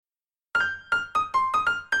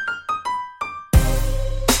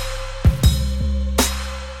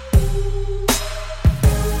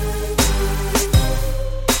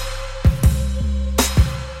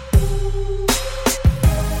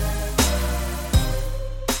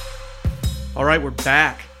All right, we're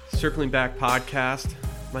back. Circling Back podcast.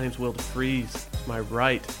 My name's Will DeFries. To my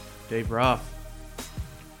right, Dave Ruff.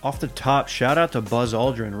 Off the top, shout out to Buzz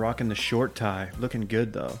Aldrin rocking the short tie. Looking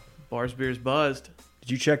good, though. Bars Beers buzzed.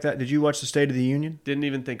 Did you check that? Did you watch the State of the Union? Didn't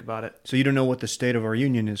even think about it. So you don't know what the state of our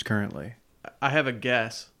union is currently? I have a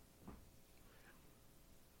guess.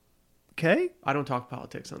 Okay. I don't talk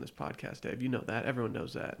politics on this podcast, Dave. You know that. Everyone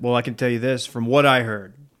knows that. Well, I can tell you this. From what I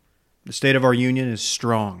heard, the state of our union is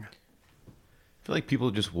strong. I feel like people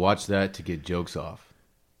just watch that to get jokes off.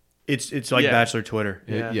 It's like Bachelor Twitter.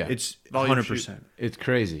 Yeah. It's Volume 100%. shoot. It's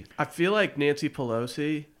crazy. I feel like Nancy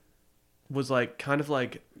Pelosi was like kind of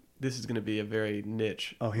like, this is going to be a very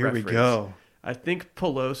niche Oh, here reference. we go. I think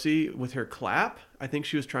Pelosi, with her clap, I think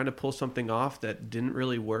she was trying to pull something off that didn't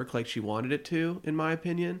really work like she wanted it to, in my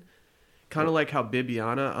opinion. Kind of like how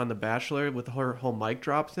Bibiana on The Bachelor with her whole mic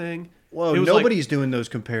drop thing. Whoa, It was nobody's doing those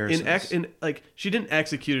comparisons. She didn't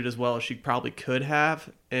execute it as well as she probably could have,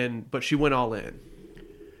 but she went all in.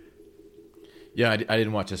 Yeah, I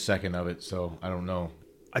didn't watch a second of it, so I don't know.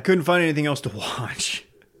 I couldn't find anything else to watch.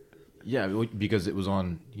 Yeah, because it was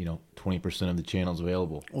on, 20% of the channels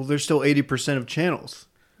available. Well, there's still 80% of channels.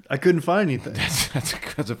 I couldn't find anything.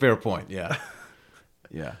 That's a fair point. Yeah,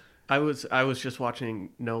 yeah. I was just watching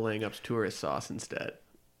No Laying Up's Tourist Sauce instead.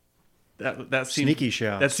 That seemed Sneaky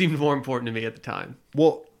shout. That seemed more important to me at the time.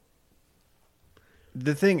 Well,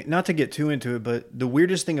 the thing, not to get too into it, but the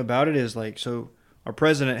weirdest thing about it is so our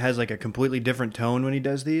president has like a completely different tone when he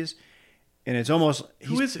does these, and it's almost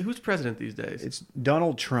Who's president these days? it's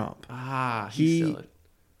Donald Trump. He's silly.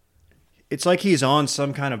 It's like he's on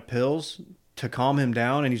some kind of pills to calm him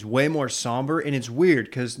down, and he's way more somber, and it's weird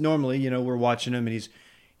because normally we're watching him and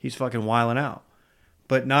he's fucking wilding out,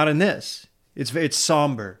 but not in this. It's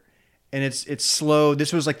somber. And it's slow.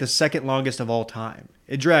 This was like the second longest of all time.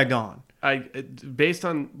 It dragged on. Based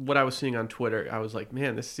on what I was seeing on Twitter, I was like,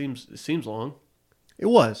 man, this seems long. It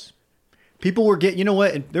was. People were getting, you know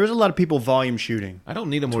what? There was a lot of people volume shooting. I don't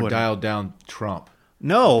need a more dialed down Trump.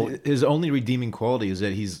 No. His only redeeming quality is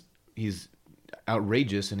that he's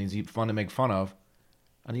outrageous and he's fun to make fun of.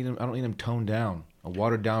 I don't need him toned down. A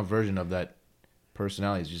watered down version of that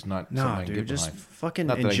personality is just not something I can get just behind. fucking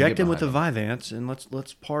inject him with the Vyvanse and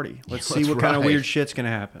let's party. Let's see what kind of weird shit's gonna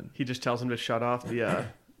happen. He just tells him to shut off the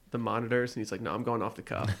monitors, and he's like, "No, I'm going off the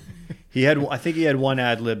cuff." I think he had one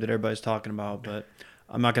ad lib that everybody's talking about, but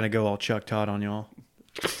I'm not gonna go all Chuck Todd on y'all.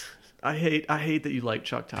 I hate that you like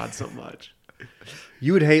Chuck Todd so much.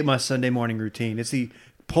 You would hate my Sunday morning routine. It's the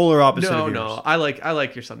polar opposite of yours. No, I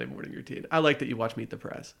like your Sunday morning routine. I like that you watch Meet the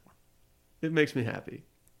Press. It makes me happy.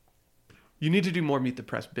 You need to do more Meet the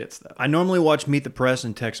Press bits, though. I normally watch Meet the Press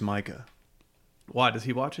and text Micah. Why? Does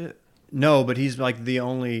he watch it? No, but he's like the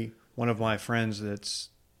only one of my friends that's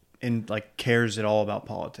cares at all about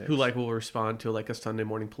politics. Who will respond to a Sunday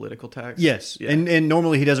morning political text? Yes. Yeah. And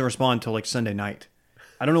normally he doesn't respond until Sunday night.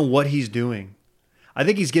 I don't know what he's doing. I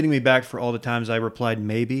think he's getting me back for all the times I replied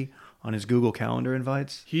maybe on his Google Calendar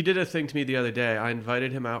invites. He did a thing to me the other day. I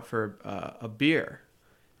invited him out for a beer.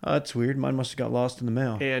 Oh, that's weird. Mine must have got lost in the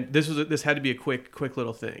mail. And this had to be a quick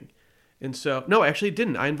little thing. And so, no, actually it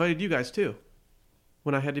didn't. I invited you guys too.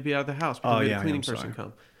 When I had to be out of the house because we had a cleaning person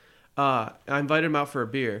come. I invited him out for a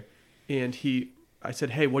beer, and I said,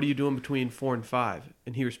 "Hey, what are you doing between 4 and 5?"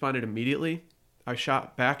 And he responded immediately. I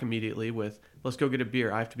shot back immediately with, "Let's go get a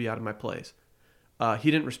beer. I have to be out of my place." He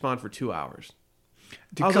didn't respond for 2 hours.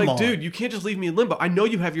 Dude, I was like, dude, you can't just leave me in limbo. I know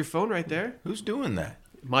you have your phone right there. Who's doing that?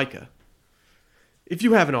 Micah. If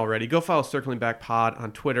you haven't already, go follow Circling Back Pod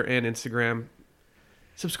on Twitter and Instagram.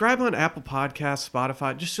 Subscribe on Apple Podcasts,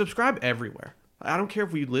 Spotify. Just subscribe everywhere. I don't care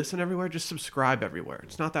if we listen everywhere. Just subscribe everywhere.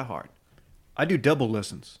 It's not that hard. I do double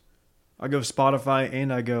listens. I go Spotify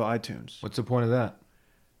and I go iTunes. What's the point of that?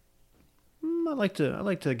 I like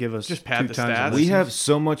to give us just pad the 2 times stats. We have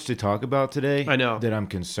so much to talk about today. I know that I'm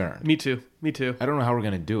concerned. Me too. I don't know how we're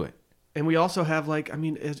going to do it. And we also have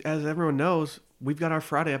as everyone knows, we've got our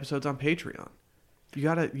Friday episodes on Patreon. You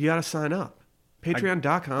gotta sign up.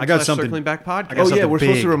 Patreon.com. I got something. Circling Back Podcast. Oh yeah, we're big.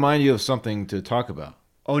 supposed to remind you of something to talk about.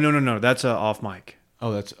 Oh no, that's off mic.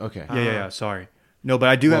 Oh, that's okay. Yeah. Sorry. No, but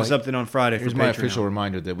I do have something on Friday for Here's Patreon. my official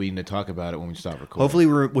reminder that we need to talk about it when we stop recording. Hopefully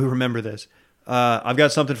we remember this. I've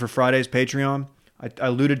got something for Friday's Patreon. I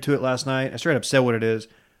alluded to it last night. I straight up said what it is,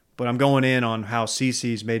 but I'm going in on how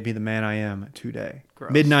CC's made me the man I am today.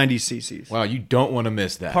 Mid-90s CC's. Wow, you don't want to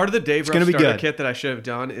miss that. Part of the Dave Ruff be starter good. kit that I should have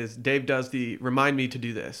done is Dave does the remind me to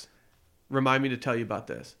do this. Remind me to tell you about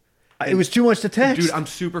this. It was too much to text. Dude, I'm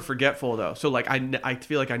super forgetful, though. So, like, I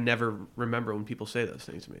feel like I never remember when people say those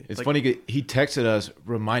things to me. It's like, funny, he texted us,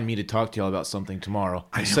 remind me to talk to y'all about something tomorrow,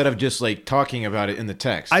 instead of just, like, talking about it in the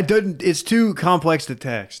text. It's too complex to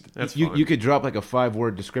text. That's you could drop, like, a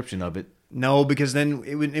 5-word description of it. No, because then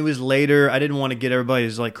it was later. I didn't want to get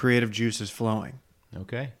everybody's, like, creative juices flowing.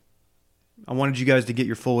 Okay. I wanted you guys to get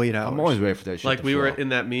your full 8 hours. I'm always ready for that shit. Like we were in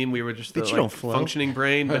that meme, we were just the like, functioning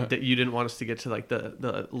brain, but that you didn't want us to get to like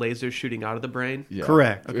the laser shooting out of the brain. Yeah.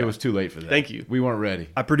 Correct. Okay. It was too late for that. Thank you. We weren't ready.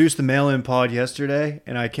 I produced the mail-in pod yesterday,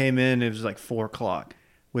 and I came in. It was like 4:00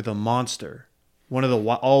 with a Monster, one of the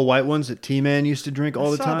all white ones that T-Man used to drink all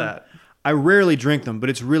the time. That. I rarely drink them, but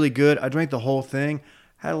it's really good. I drank the whole thing.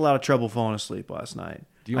 Had a lot of trouble falling asleep last night.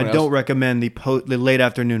 I don't recommend the late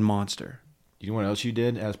afternoon Monster. You know what else you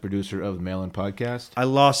did as producer of the Mail-In Podcast? I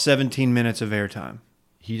lost 17 minutes of airtime.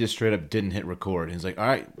 He just straight up didn't hit record. He's like, all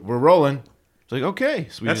right, we're rolling. It's like, okay.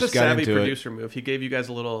 So we That's just a got savvy into producer move. He gave you guys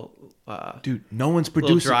a little... Dude, no one's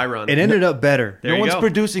producing. Dry run. It ended up better. No one's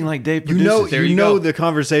producing like Dave produces. You know the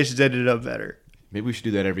conversations ended up better. Maybe we should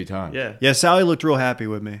do that every time. Yeah. Yeah, Sally looked real happy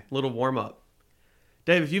with me. Little warm-up.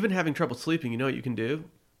 Dave, if you've been having trouble sleeping, you know what you can do?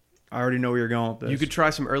 I already know where you're going with this. You could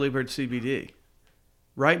try some Early Bird CBD.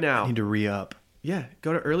 Right now. I need to re-up. Yeah,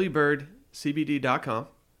 go to earlybirdcbd.com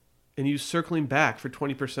and use Circling Back for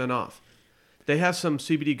 20% off. They have some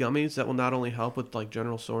CBD gummies that will not only help with like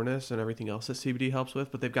general soreness and everything else that CBD helps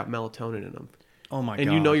with, but they've got melatonin in them. Oh my god!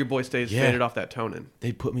 And you know your boy stays faded off that tonin.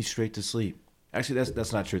 They put me straight to sleep. Actually,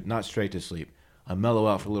 that's not true. Not straight to sleep. I mellow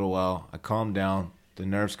out for a little while. I calm down. The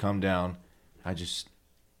nerves calm down. I just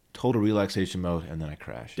total relaxation mode, and then I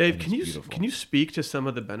crash. Dave, can you speak to some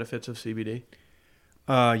of the benefits of CBD?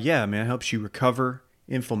 Yeah, man, it helps you recover,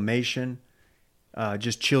 inflammation,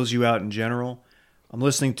 just chills you out in general. I'm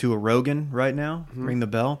listening to a Rogan right now, Ring the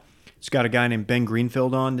Bell. It's got a guy named Ben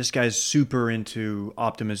Greenfield on. This guy's super into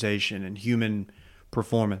optimization and human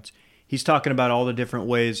performance. He's talking about all the different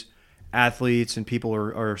ways athletes and people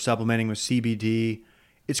are supplementing with CBD.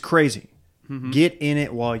 It's crazy. Mm-hmm. Get in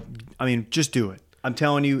it just do it. I'm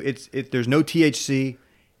telling you, there's no THC.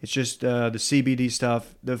 It's just the CBD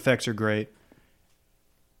stuff. The effects are great.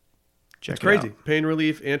 It's crazy. Pain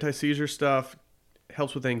relief, anti-seizure stuff,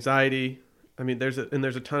 helps with anxiety. I mean, there's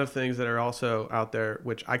a ton of things that are also out there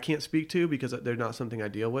which I can't speak to because they're not something I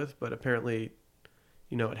deal with. But apparently,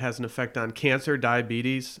 it has an effect on cancer,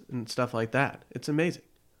 diabetes, and stuff like that. It's amazing.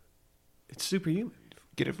 It's superhuman.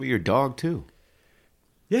 Get it for your dog too.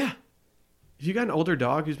 Yeah. If you got an older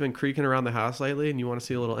dog who's been creaking around the house lately and you want to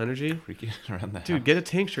see a little energy, creaking around the house. Dude, get a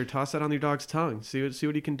tincture, toss that on your dog's tongue, see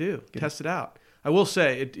what he can do, test it out. I will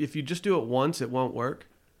say, if you just do it once, it won't work.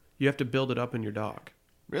 You have to build it up in your dog.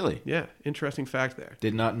 Really? Yeah. Interesting fact there.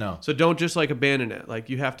 Did not know. So don't just like abandon it. Like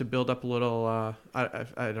you have to build up a little.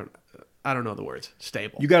 I don't know the words.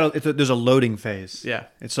 Stable. There's a loading phase. Yeah.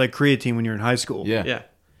 It's like creatine when you're in high school. Yeah. Yeah.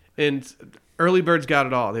 And Early Bird's got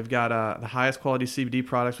it all. They've got the highest quality CBD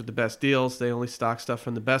products with the best deals. They only stock stuff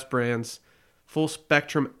from the best brands. Full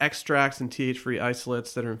spectrum extracts and TH-free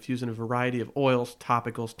isolates that are infused in a variety of oils,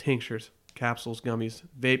 topicals, tinctures, capsules, gummies,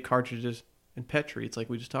 vape cartridges, and pet treats like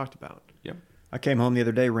we just talked about. Yep. I came home the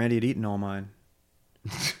other day. Randy had eaten all mine.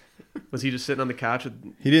 Was he just sitting on the couch with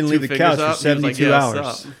He didn't leave the couch for 72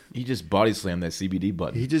 hours. He just body slammed that CBD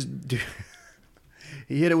button.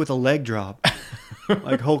 He hit it with a leg drop.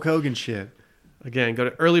 Like Hulk Hogan shit. Again, go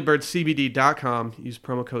to earlybirdcbd.com. Use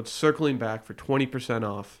promo code CirclingBack for 20%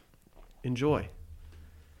 off. Enjoy.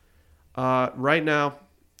 Right now,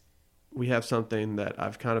 we have something that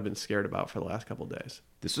I've kind of been scared about for the last couple of days.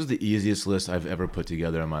 This was the easiest list I've ever put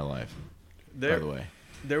together in my life, by the way.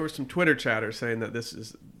 There was some Twitter chatter saying that this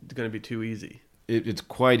is going to be too easy. It's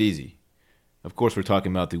quite easy. Of course, we're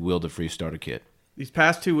talking about the Will DeFries starter kit. These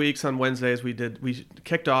past 2 weeks on Wednesdays, we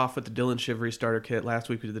kicked off with the Dylan Shivery starter kit. Last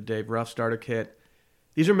week we did the Dave Ruff starter kit.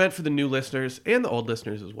 These are meant for the new listeners and the old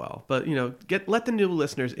listeners as well. But let the new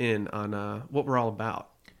listeners in on what we're all about.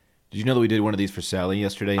 Did you know that we did one of these for Sally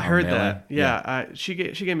yesterday? I heard that. Yeah. She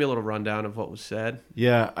gave me a little rundown of what was said.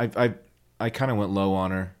 Yeah, I kind of went low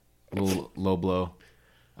on her, a little low blow.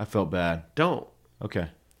 I felt bad. Don't. Okay.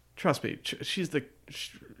 Trust me. She's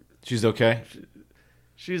okay.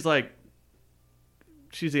 She's like.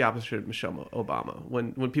 She's the opposite of Michelle Obama.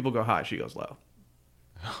 When people go high, she goes low.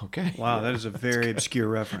 Okay. Wow, that is a very obscure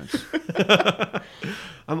reference.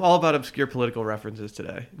 I'm all about obscure political references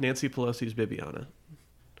today. Nancy Pelosi's Bibiana.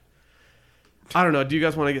 I don't know. Do you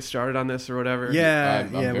guys want to get started on this or whatever? Yeah, we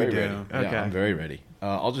do. Okay. Yeah, I'm very ready.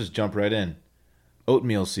 I'll just jump right in.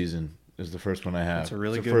 Oatmeal season is the first one I have. That's a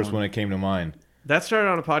really good one. The first one that came to mind. That started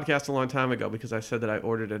on a podcast a long time ago because I said that I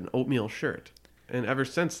ordered an oatmeal shirt. And ever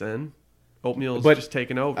since then, oatmeal's But just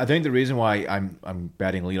taken over. I think the reason why I'm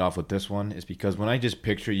batting lead off with this one is because when I just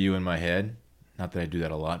picture you in my head, not that I do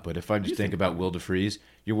that a lot, but if I just think about Will DeFries,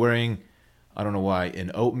 you're wearing, I don't know why,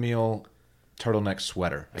 an oatmeal turtleneck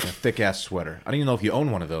sweater, like a thick ass sweater. I don't even know if you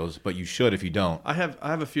own one of those, but you should if you don't. I have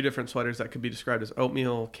a few different sweaters that could be described as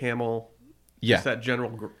oatmeal, camel, just that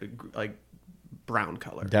general like brown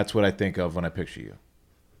color. That's what I think of when I picture you.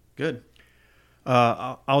 Good.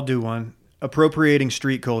 I'll do one. Appropriating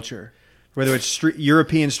street culture, whether it's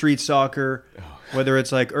European street soccer, whether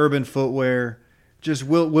it's like urban footwear. Just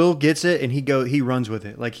Will gets it and he runs with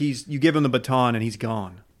it. Like you give him the baton and he's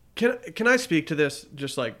gone. Can I speak to this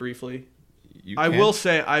just like briefly? I will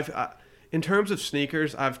say in terms of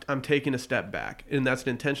sneakers, I'm taking a step back, and that's an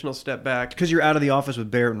intentional step back because you're out of the office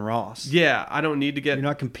with Barrett and Ross. Yeah, I don't need to get. You're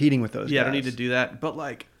not competing with those. Yeah, guys. I don't need to do that. But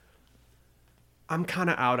like, I'm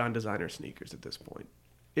kind of out on designer sneakers at this point.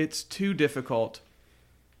 It's too difficult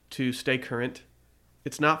to stay current.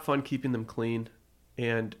 It's not fun keeping them clean,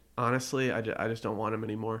 and honestly, I just don't want them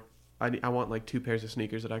anymore. I want like 2 pairs of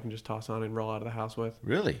sneakers that I can just toss on and roll out of the house with.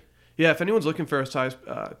 Really? Yeah, if anyone's looking for a size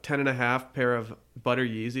 10.5 pair of butter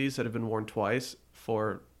Yeezys that have been worn twice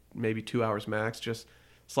for maybe 2 hours max, just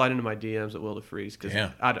slide into my DMs at Will DeFries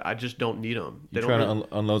because I just don't need them. You trying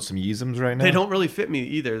to unload some Yeezums right now? They don't really fit me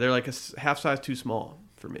either. They're like a half size too small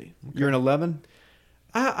for me. Okay. You're an 11?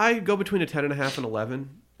 I go between a 10.5 and 11.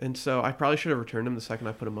 And so I probably should have returned them the second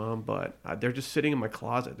I put them on, but they're just sitting in my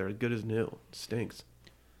closet. They're as good as new. It stinks.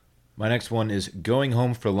 My next one is going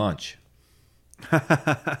home for lunch.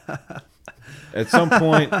 At some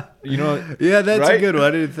point, Yeah, that's right? A good one. I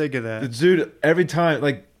didn't think of that. The dude, every time,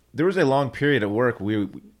 like, there was a long period at work.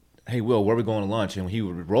 Hey, Will, where are we going to lunch? And he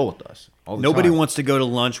would roll with us all the Nobody time. wants to go to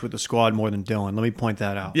lunch with the squad more than Dylan. Let me point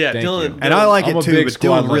that out. Yeah, Dylan. And I like it too, but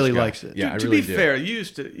Dylan really likes it. Yeah, to be fair, you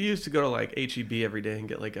used to go to like HEB every day and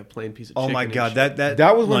get like a plain piece of chicken. Oh my god,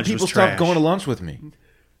 that was when people stopped going to lunch with me.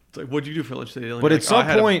 It's like, what'd you do for lunch today? But at some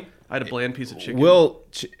point, I had a bland piece of chicken.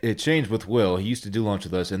 It changed with Will. He used to do lunch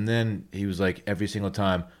with us, and then he was like every single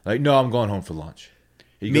time, like, no, I'm going home for lunch.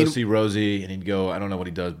 He'd go see Rosie, and he'd go, I don't know what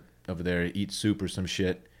he does over there, eat soup or some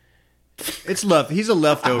shit. He's a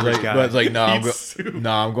leftovers guy. But it's like, no,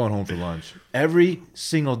 I'm going home for lunch every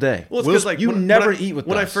single day. Well, it's because like you never eat with us.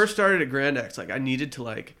 When I first started at Grand X, like I needed to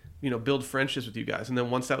like build friendships with you guys, and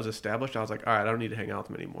then once that was established, I was like, all right, I don't need to hang out with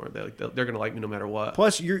them anymore. They're gonna like me no matter what.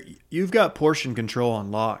 Plus, you've got portion control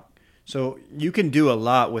on lock, so you can do a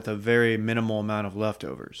lot with a very minimal amount of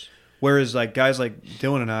leftovers. Whereas like guys like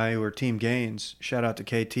Dylan and I, who are Team Gaines, shout out to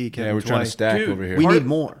KT, Kevin we're trying to stack over here. We need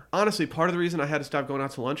more. Honestly, part of the reason I had to stop going out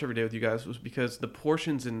to lunch every day with you guys was because the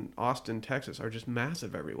portions in Austin, Texas are just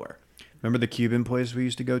massive everywhere. Remember the Cuban place we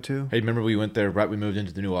used to go to? Hey, remember we went there we moved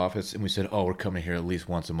into the new office and we said, oh, we're coming here at least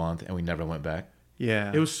once a month, and we never went back.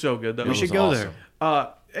 Yeah. It was so good though. We should go there.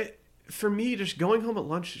 For me, just going home at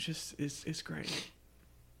lunch is great.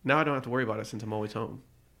 Now I don't have to worry about it since I'm always home.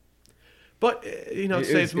 But it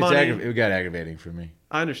saves money. It got aggravating for me.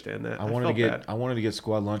 I understand that. I wanted to get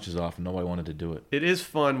squad lunches off, and nobody wanted to do it. It is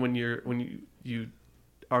fun when you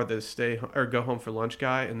are the stay or go home for lunch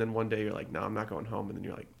guy, and then one day you're like, no, I'm not going home, and then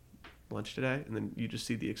you're like, lunch today, and then you just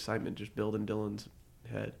see the excitement just build in Dylan's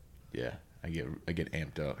head. Yeah, I get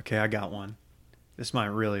amped up. Okay, I got one. This might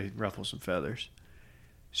really ruffle some feathers.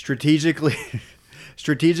 Strategically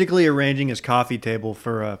arranging his coffee table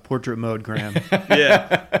for portrait mode, Graham.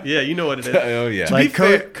 yeah, you know what it is. Oh yeah, like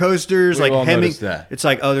coasters, like Hemingway. It's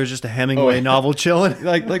like, there's just a Hemingway novel chilling.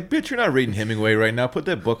 like, bitch, you're not reading Hemingway right now. Put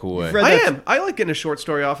that book away. I am. I like getting a short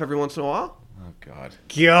story off every once in a while. Oh God.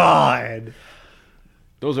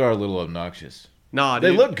 Those are a little obnoxious. Nah,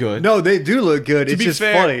 dude. They look good. No, they do look good. It's just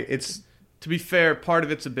funny. To be fair, part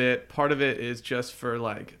of it's a bit. Part of it is just for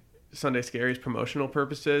like Sunday Scaries promotional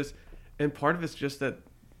purposes. And part of it's just that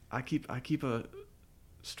I keep a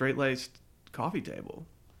straight-laced coffee table.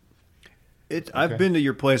 I've been to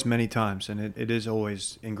your place many times, and it is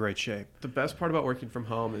always in great shape. The best part about working from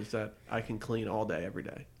home is that I can clean all day, every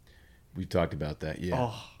day. We've talked about that, yeah.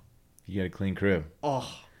 Oh. You got a clean crib. Oh.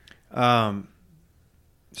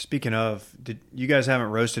 Speaking of, you guys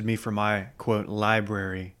haven't roasted me for my, quote,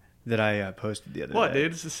 library that I posted the other day. What,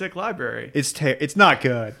 dude? It's a sick library. It's not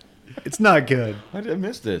good. It's not good. Why did I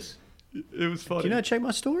miss this? It was funny. Do you not check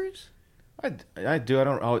my stories? I do.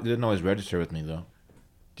 It didn't always register with me, though.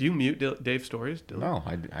 Do you mute Dave's stories, Dylan? No,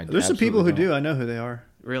 I There's some people who do. I know who they are.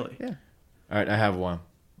 Really? Yeah. All right, I have one.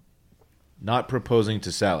 Not proposing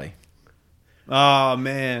to Sally. Oh,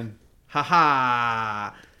 man.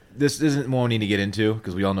 Ha-ha. This isn't one we need to get into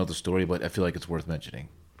because we all know the story, but I feel like it's worth mentioning.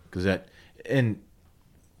 Because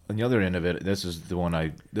on the other end of it, this was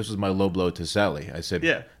my low blow to Sally. I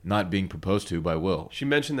said, not being proposed to by Will. She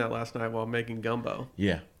mentioned that last night while making gumbo.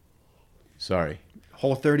 Yeah. Sorry.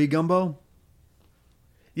 Whole30 gumbo?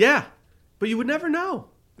 Yeah, but you would never know.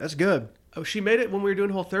 That's good. Oh, she made it when we were doing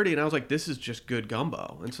Whole30, and I was like, this is just good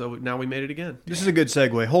gumbo. And so now we made it again. This is a good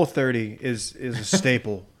segue. Whole30 is a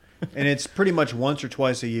staple, and it's pretty much once or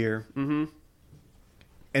twice a year. Mm-hmm.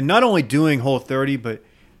 And not only doing Whole30, but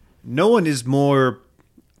no one is more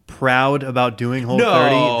proud about doing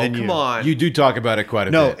Whole30 than you. Come on. You do talk about it quite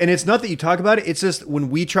a bit. No, and it's not that you talk about it. It's just when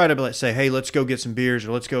we try to say, hey, let's go get some beers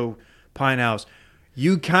or let's go Pine House,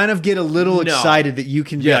 you kind of get a little excited that you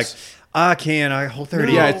can be like, I can. Whole30.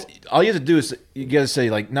 No. Yeah, all you have to do is you got to say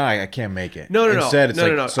like, nah, I can't make it. No. Instead,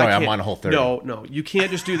 it's sorry, I'm on Whole30. No, you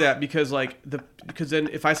can't just do that because then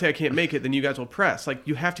if I say I can't make it, then you guys will press. Like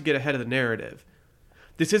you have to get ahead of the narrative.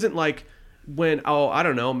 This isn't like when I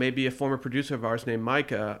don't know, maybe a former producer of ours named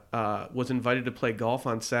Micah was invited to play golf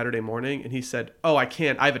on Saturday morning, and he said, "Oh, I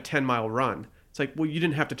can't. I have a 10-mile run." It's like, well, you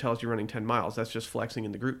didn't have to tell us you're running 10 miles. That's just flexing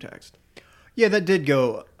in the group text. Yeah, that did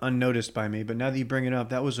go unnoticed by me, but now that you bring it up,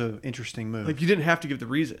 that was an interesting move. Like, you didn't have to give the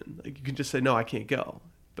reason. Like, you can just say, no, I can't go.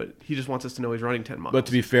 But he just wants us to know he's running 10 miles. But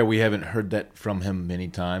to be fair, we haven't heard that from him many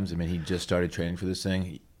times. I mean, he just started training for this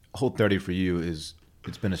thing. Whole30 for you it's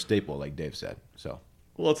been a staple, like Dave said. So,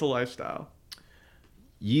 well, it's a lifestyle.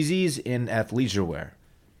 Yeezys in athleisure wear.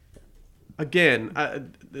 Again,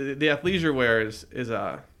 the athleisure wear is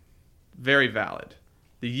very valid.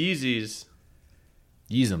 The Yeezums,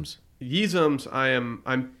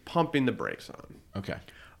 I'm pumping the brakes on. Okay.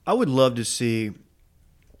 I would love to see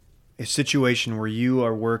a situation where you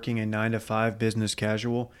are working a 9-to-5 business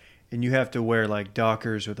casual and you have to wear like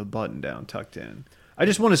Dockers with a button down tucked in. I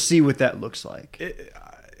just want to see what that looks like.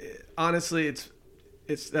 Honestly, it's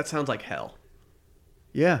that sounds like hell.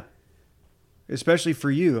 Yeah. Especially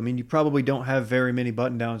for you. I mean, you probably don't have very many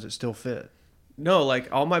button downs that still fit. No,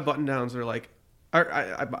 like all my button downs are like,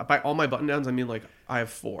 by all my button downs, I mean like I have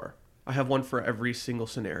 4. I have one for every single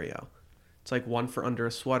scenario. It's like one for under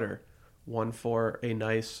a sweater, one for a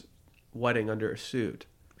nice wedding under a suit.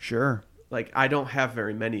 Sure. Like I don't have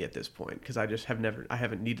very many at this point because I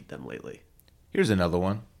haven't needed them lately. Here's another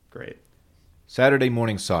one. Great. Saturday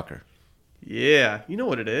morning soccer. Yeah, you know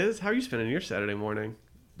what it is. How are you spending your Saturday morning?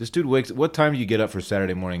 This dude what time do you get up for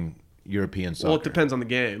Saturday morning European soccer? Well, it depends on the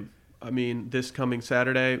game. I mean, this coming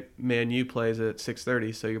Saturday, Man U plays at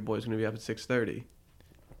 6:30, so your boy's going to be up at 6:30.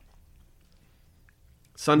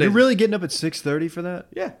 Sunday. You're really getting up at 6:30 for that?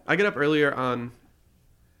 Yeah, I get up earlier on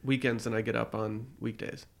weekends than I get up on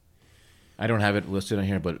weekdays. I don't have it listed on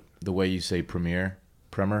here, but the way you say Premier,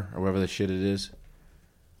 or whatever the shit it is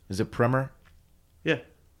it Premier? Yeah,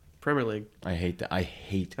 Premier League. I hate that.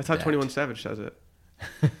 That's how 21 Savage says it.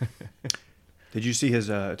 Did you see his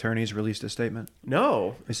attorneys released a statement?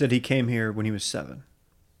 No. They said he came here when he was 7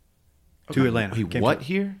 to Atlanta. He what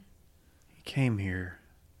here? He came here.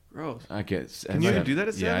 Gross. I guess. Can you even do that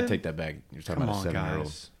at 7? Yeah, I take that back. You're talking about a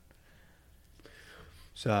 7-year-old.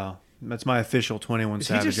 So that's my official 21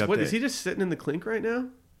 Savage update. Is he just sitting in the clink right now?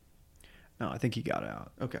 No, I think he got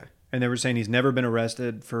out. Okay. And they were saying he's never been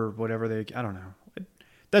arrested for whatever I don't know.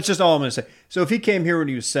 That's just all I'm going to say. So if he came here when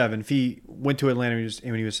he was 7, if he went to Atlanta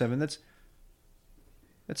when he was 7, that's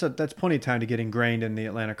plenty of time to get ingrained in the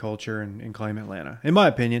Atlanta culture and claim Atlanta. In my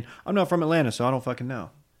opinion, I'm not from Atlanta, so I don't fucking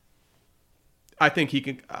know. I think he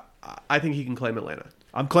can claim Atlanta.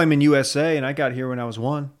 I'm claiming USA, and I got here when I was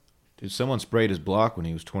 1. Dude, someone sprayed his block when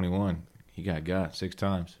he was 21. He got 6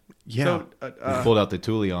 times. Yeah. So, he pulled out the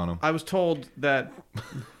toolie on him. I was told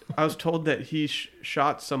that he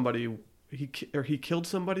shot somebody. He killed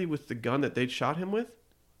somebody with the gun that they'd shot him with.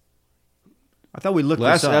 I thought we looked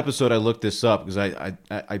last this up. episode. I looked this up because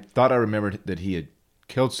I thought I remembered that he had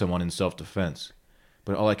killed someone in self-defense,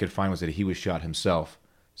 but all I could find was that he was shot himself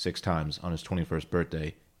 6 times on his 21st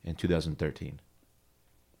birthday in 2013.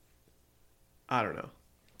 I don't know.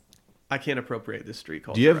 I can't appropriate this street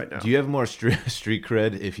culture right now. Do you have more street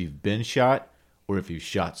cred if you've been shot or if you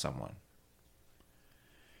shot someone?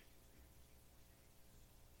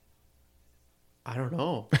 I don't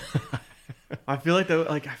know. I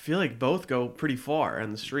feel like both go pretty far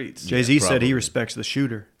in the streets. Jay-Z said he respects the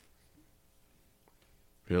shooter.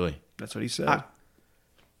 Really? That's what he said. I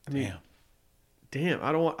mean, damn.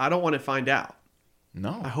 I don't want to find out.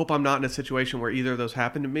 No. I hope I'm not in a situation where either of those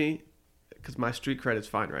happen to me, because my street cred is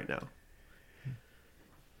fine right now.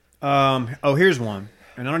 Here's one,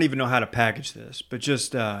 and I don't even know how to package this, but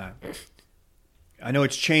just I know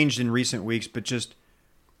it's changed in recent weeks, but just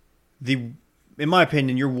in my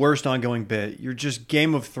opinion, your worst ongoing bit, you're just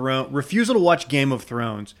Game of Thrones refusal to watch Game of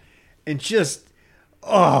Thrones, and just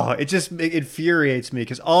Oh, it infuriates me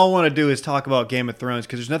because all I want to do is talk about Game of Thrones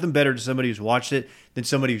because there's nothing better to somebody who's watched it than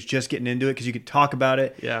somebody who's just getting into it because you can talk about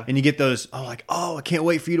it. Yeah. And you get those, I can't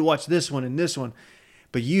wait for you to watch this one and this one.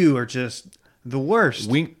 But you are just the worst.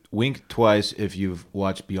 Wink twice if you've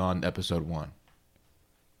watched beyond episode 1.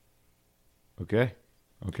 Okay.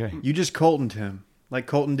 You just Coltoned him like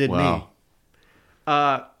Colton did me.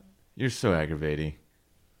 You're so aggravating.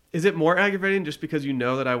 Is it more aggravating just because you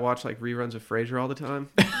know that I watch like reruns of Frasier all the time?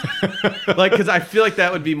 Like, because I feel like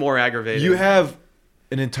that would be more aggravating. You have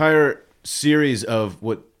an entire series of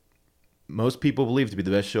what most people believe to be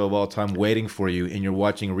the best show of all time waiting for you, and you're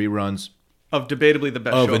watching reruns of debatably the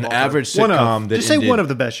best show of an average sitcom that just say one of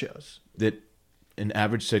the best shows. An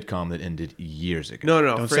average sitcom that ended years ago. No.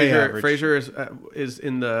 Don't say average. Frasier is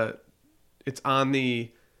in the. It's on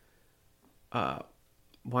the. Why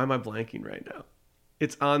am I blanking right now?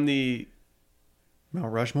 It's on the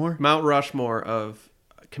Mount Rushmore of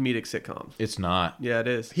comedic sitcoms. It's not. Yeah, it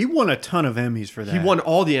is. He won a ton of Emmys for that. He won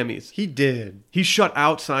all the Emmys. He did. He shut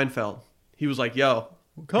out Seinfeld. He was like, "Yo,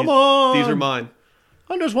 come on, these are mine.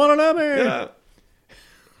 I just won an Emmy."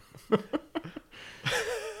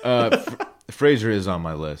 Yeah. Frasier is on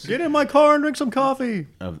my list. Get in my car and drink some coffee.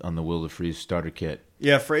 On the Will DeFries starter kit.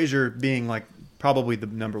 Yeah, Frasier being like probably the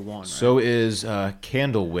number one. Right? So is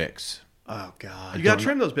Candle Wicks. Oh God! You gotta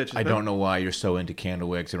trim those bitches. I don't know why you're so into candle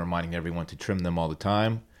wicks and reminding everyone to trim them all the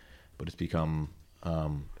time, but it's become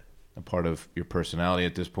a part of your personality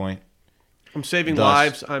at this point. I'm saving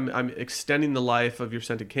lives. I'm extending the life of your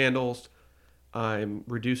scented candles. I'm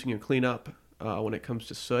reducing your cleanup when it comes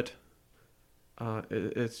to soot.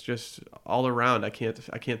 It's just all around. I can't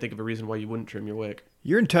think of a reason why you wouldn't trim your wick.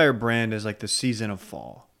 Your entire brand is like the season of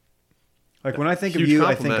fall. Like when I think of you,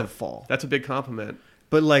 compliment. I think of fall. That's a big compliment.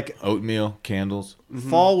 But like oatmeal, candles,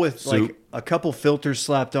 fall with soup. like a couple filters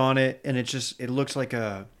slapped on it, and it looks like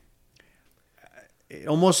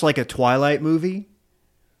almost like a Twilight movie.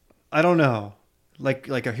 I don't know,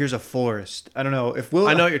 here's a forest. I don't know if Will.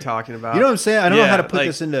 I know what you're talking about. You know what I'm saying? I don't know how to put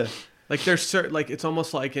this into. Like there's certain it's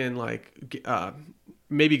almost like in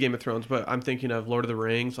maybe Game of Thrones, but I'm thinking of Lord of the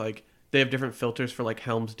Rings. Like they have different filters for like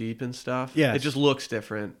Helm's Deep and stuff. Yeah, it just looks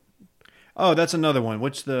different. Oh, that's another one.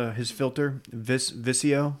 What's his filter?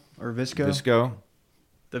 Visio or Visco? Visco.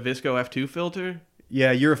 The Visco F2 filter?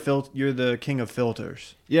 Yeah, you're the king of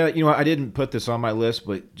filters. Yeah, I didn't put this on my list,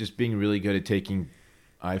 but just being really good at taking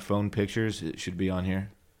iPhone pictures, it should be on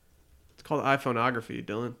here. It's called iPhoneography,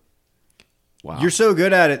 Dylan. Wow. You're so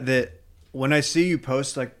good at it that when I see you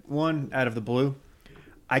post like one out of the blue,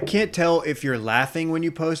 I can't tell if you're laughing when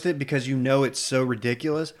you post it because you know it's so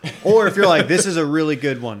ridiculous, or if you're like, this is a really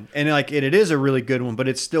good one. And like it is a really good one, but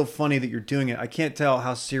it's still funny that you're doing it. I can't tell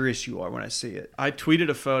how serious you are when I see it. I tweeted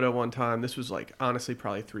a photo one time. This was like, honestly,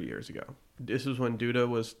 probably 3 years ago. This was when Duda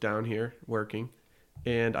was down here working.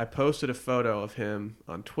 And I posted a photo of him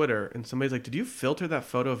on Twitter. And somebody's like, did you filter that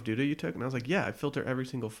photo of Duda you took? And I was like, yeah, I filter every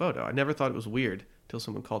single photo. I never thought it was weird until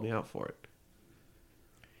someone called me out for it.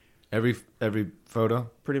 Every photo?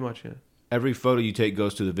 Pretty much, yeah. Every photo you take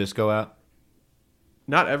goes to the Visco app?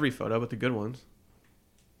 Not every photo, but the good ones.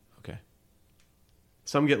 Okay.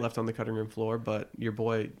 Some get left on the cutting room floor, but your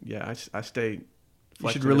boy, yeah, I stay. You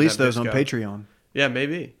should release those on Patreon. Yeah,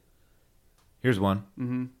 maybe. Here's one.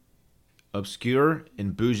 Mm-hmm. Obscure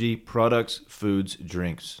and bougie products, foods,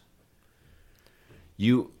 drinks.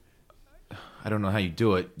 I don't know how you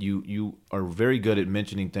do it. You are very good at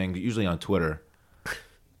mentioning things, usually on Twitter,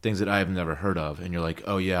 things that I have never heard of. And you're like,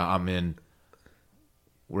 oh, yeah, I'm in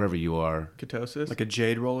wherever you are. Ketosis? Like a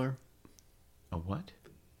jade roller? A what?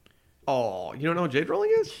 Oh, you don't know what jade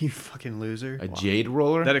rolling is? You fucking loser. A jade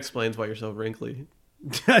roller? That explains why you're so wrinkly.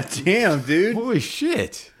 Damn, dude. Holy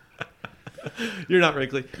shit. You're not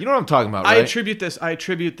wrinkly. You know what I'm talking about, right? I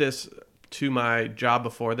attribute this to my job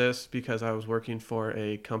before this because I was working for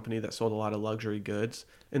a company that sold a lot of luxury goods.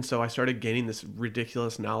 And so I started gaining this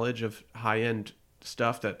ridiculous knowledge of high-end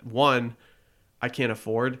stuff that, one, I can't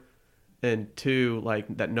afford, and two,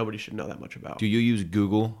 like that nobody should know that much about. Do you use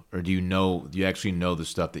Google, or do you actually know the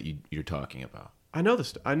stuff that you're talking about? I know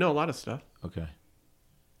I know a lot of stuff. Okay.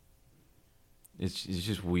 It's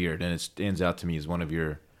just weird, and it stands out to me as one of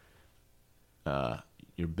your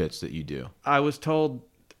bits that you do. I was told,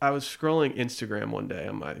 I was scrolling Instagram one day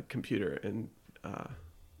on my computer, and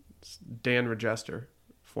Dan Regester,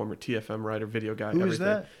 former TFM writer, video guy, Who is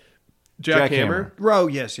that? Jack Hammer. Oh,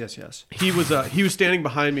 yes. He was standing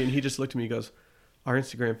behind me, and he just looked at me and goes, our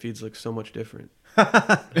Instagram feeds look so much different. So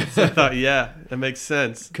I thought, yeah, that makes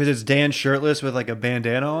sense. Because it's Dan shirtless with like a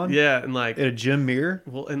bandana on? Yeah, and like... in a gym mirror?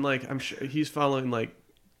 Well, and like, I'm sure he's following like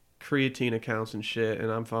creatine accounts and shit,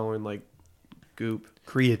 and I'm following like Goop.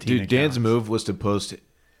 Creatine. Dude, Dan's accounts. move was to post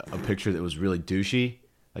a picture that was really douchey,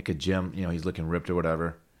 like a gym. He's looking ripped or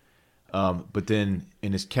whatever. But then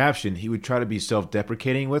in his caption, he would try to be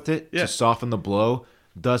self-deprecating with it to soften the blow,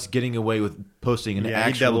 thus getting away with posting an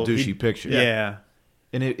actual douchey picture. Yeah.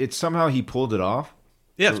 And it somehow he pulled it off.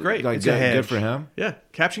 Yeah, it's great. It's a hedge. Good for him. Yeah,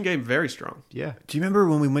 caption game very strong. Yeah. Do you remember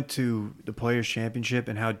when we went to the Players' Championship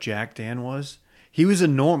and how jacked Dan was? He was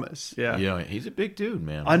enormous. Yeah. Yeah, he's a big dude,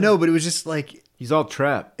 man. I know, but it was just like He's all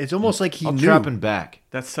trap. it's almost like he all knew. trapping back.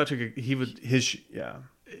 That's such a good. He would. Yeah.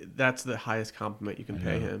 That's the highest compliment you can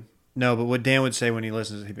pay him. No, but what Dan would say when he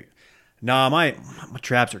listens, he'd be, "Nah, my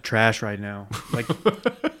traps are trash right now." Like,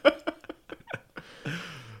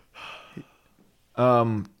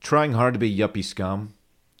 Trying hard to be yuppie scum.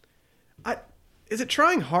 Is it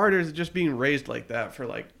trying hard or is it just being raised like that for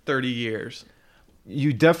like 30 years?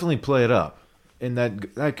 You definitely play it up, and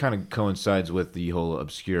that kind of coincides with the whole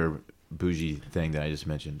obscure bougie thing that I just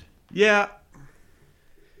mentioned. Yeah.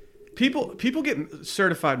 People get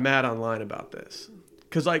certified mad online about this.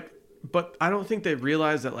 But I don't think they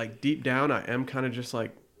realize that like deep down I am kind of just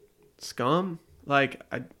like scum. Like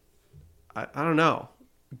I don't know.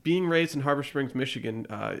 Being raised in Harbor Springs, Michigan,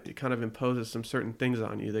 it kind of imposes some certain things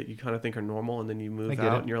on you that you kind of think are normal, and then you move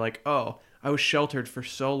out and you're like, oh, I was sheltered for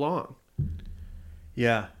so long.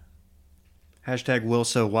 yeah. Hashtag Will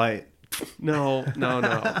So White. No.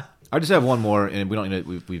 I just have one more, and we don't need it.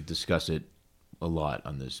 We've discussed it a lot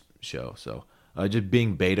on this show. So just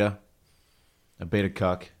being a beta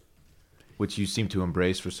cuck, which you seem to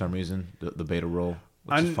embrace for some reason, the beta role,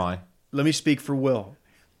 which is fine. Let me speak for Will.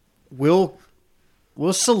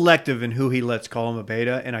 Will's selective in who he lets call him a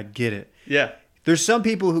beta, and I get it. Yeah. There's some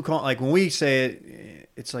people who call, like when we say it,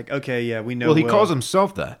 it's like, okay, yeah, we know. Well, he Will. calls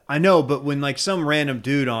himself that. I know, but when like some random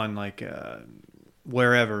dude on like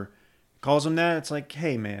wherever calls him that, it's like,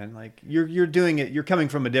 hey man, like you're doing it. You're coming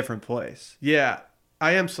from a different place. Yeah.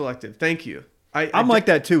 I am selective. Thank you. I'm like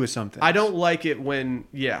that too with something. I don't like it when,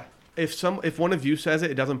 if one of you says it,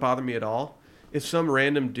 it doesn't bother me at all. If some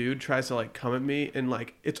random dude tries to like come at me and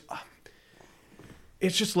like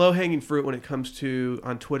it's just low hanging fruit when it comes to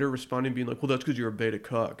on Twitter responding, being like, well, that's because you're a beta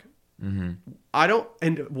cuck. Mm-hmm.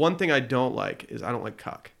 And one thing I don't like is I don't like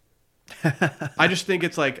cuck. I just think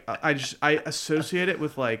it's like, I associate it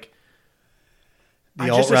with like, The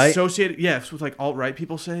alt-right? associate it, yes, with like alt-right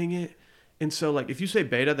people saying it. And so like, if you say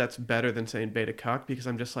beta, that's better than saying beta cuck, because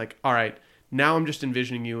I'm just like, all right, now I'm just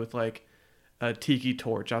envisioning you with like a tiki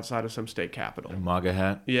torch outside of some state capitol. A MAGA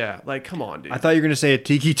hat. Yeah, like come on, dude. I thought you were gonna say a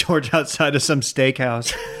tiki torch outside of some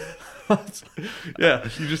steakhouse. Yeah,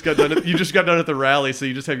 you just got done at the rally, so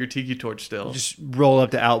you just have your tiki torch still. Just roll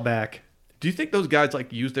up to Outback. Do you think those guys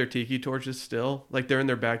like use their tiki torches still? Like they're in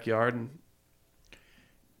their backyard and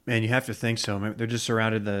Man, you have to think so. They're just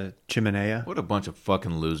surrounded the chimenea. What a bunch of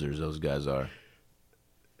fucking losers those guys are.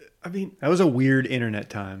 I mean, That was a weird internet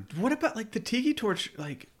time. what about like the tiki torch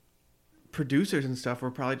like producers and stuff were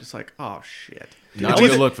probably just like, oh shit. Not a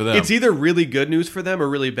good look for them. It's either really good news for them or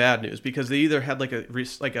really bad news, because they either had like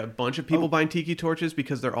a bunch of people buying tiki torches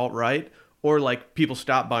because they're alt-right, or like people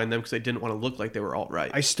stopped buying them because they didn't want to look like they were alt-right.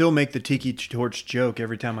 I still make the tiki torch joke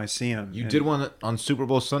every time I see him. You did one on Super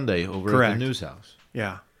Bowl Sunday over Correct. at the news house.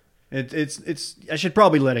 Yeah. It's. I should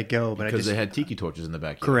probably let it go, but Because they had tiki torches in the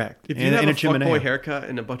backyard. correct. If you And have a chimenea. fuckboy haircut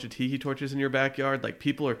and a bunch of tiki torches in your backyard, like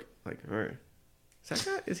people are like, all right, is that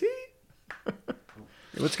guy? Is he?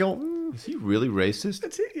 What's going? Is he really racist?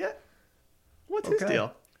 That's it. Yeah. What's his Okay.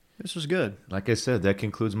 deal? This was good. Like I said, that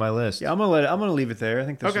concludes my list. Yeah, I'm gonna leave it there. I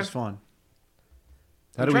think this Okay. was fun.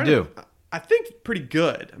 How do we do? I think pretty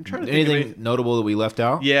good. I'm trying to think Anything of notable that we left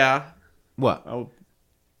out? Yeah. What? Oh,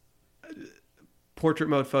 Portrait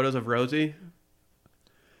mode photos of Rosie.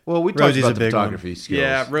 Well, we talked Rosie's about a the big one. photography skills.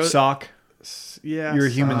 Yeah. sock. Yeah. You're a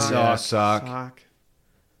human sock. Sock.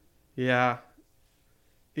 Yeah.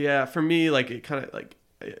 Yeah. For me, like it kind of like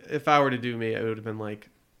if I were to do me, it would have been like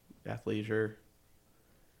athleisure.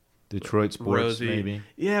 Detroit sports, Rosie. maybe.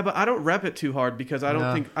 Yeah, but I don't rep it too hard because I don't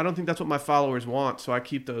No. think that's what my followers want. So I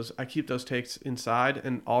keep those takes inside,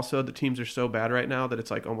 and also the teams are so bad right now that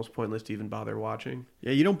it's like almost pointless to even bother watching.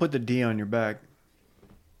 Yeah, you don't put the D on your back.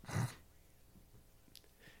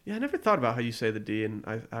 Yeah, I never thought about how you say the D, and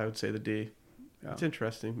I would say the D. Yeah. It's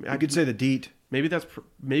interesting. You could say the deet. maybe that's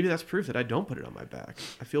proof that I don't put it on my back.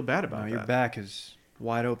 I feel bad about Your that. back is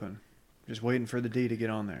wide open, just waiting for the D to get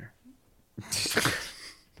on there.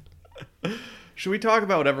 Should we talk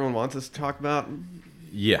about what everyone wants us to talk about?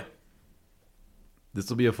 Yeah. This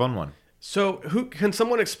will be a fun one. So, can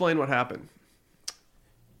someone explain what happened?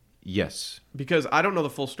 Yes. Because I don't know the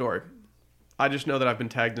full story. I just know that I've been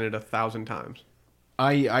tagged in it 1,000 times.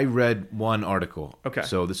 I read one article. Okay.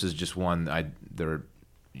 So this is just one. There are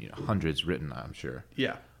hundreds written, I'm sure.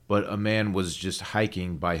 Yeah. But a man was just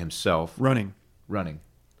hiking by himself. Running.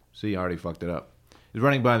 See, I already fucked it up. He was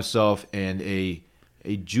running by himself, and a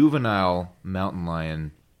juvenile mountain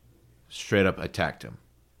lion straight up attacked him.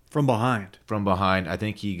 From behind. I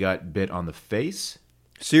think he got bit on the face.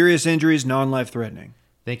 Serious injuries, non-life-threatening.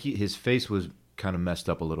 I think his face was kind of messed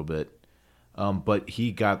up a little bit. But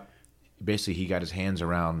he got his hands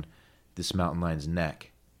around this mountain lion's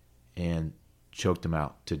neck and choked him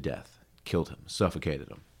out to death. Killed him. Suffocated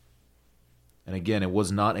him. And again, it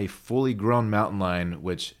was not a fully grown mountain lion,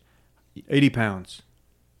 which... 80 pounds.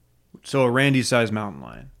 So a Randy-sized mountain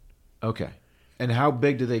lion. Okay. And how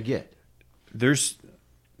big do they get?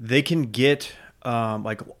 They can get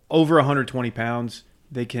like over 120 pounds.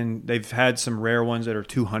 They've had some rare ones that are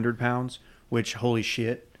 200 pounds, which, holy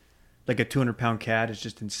shit. Like a 200-pound cat is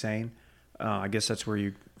just insane. I guess that's where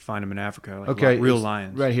you find them in Africa. Like real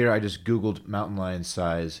lions. Right here, I just Googled mountain lion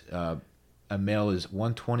size. A male is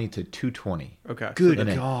 120 to 220. Okay. Good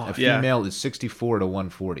and God. A female is 64 to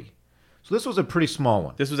 140. So this was a pretty small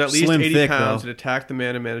one. This was at least Slim 80 thick, pounds. though. It attacked the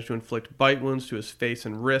man and managed to inflict bite wounds to his face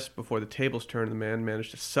and wrist. Before the tables turned, the man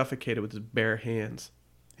managed to suffocate it with his bare hands.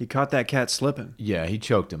 He caught that cat slipping. Yeah, he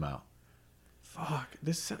choked him out. Fuck.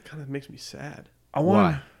 This kind of makes me sad.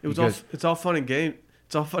 Why? It's all fun and game.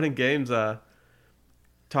 It's all fun and games.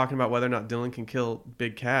 Talking about whether or not Dylan can kill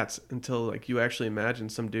big cats until like you actually imagine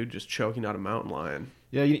some dude just choking out a mountain lion.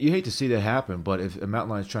 Yeah, you hate to see that happen, but if a mountain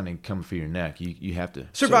lion's trying to come for your neck, you have to...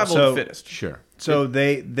 Survival of the fittest. Sure. So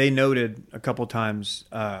they noted a couple times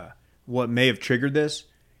what may have triggered this.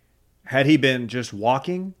 Had he been just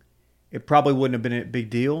walking, it probably wouldn't have been a big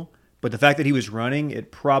deal. But the fact that he was running,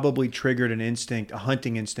 it probably triggered a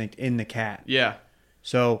hunting instinct in the cat. Yeah.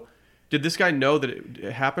 So... Did this guy know that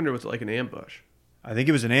it happened, or was it like an ambush? I think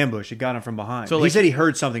it was an ambush. It got him from behind. So he said he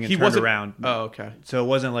heard something and turned around. Oh, okay. So it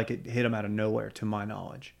wasn't like it hit him out of nowhere, to my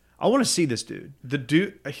knowledge. I want to see this dude.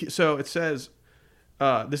 So it says,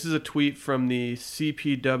 this is a tweet from the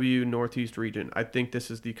CPW Northeast region. I think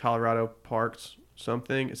this is the Colorado Parks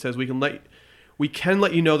something. It says, we can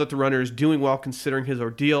let you know that the runner is doing well considering his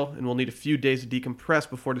ordeal and will need a few days to decompress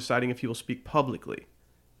before deciding if he will speak publicly.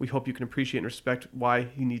 We hope you can appreciate and respect why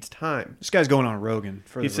he needs time. This guy's going on Rogan.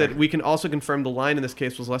 He said, we can also confirm the lion in this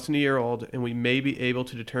case was less than a year old, and we may be able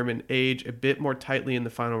to determine age a bit more tightly in the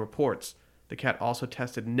final reports. The cat also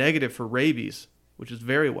tested negative for rabies, which is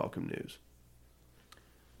very welcome news.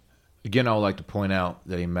 Again, I would like to point out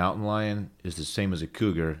that a mountain lion is the same as a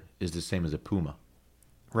cougar, is the same as a puma.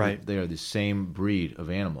 Right. They are the same breed of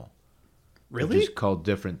animal. Really? They're just called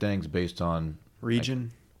different things based on... region?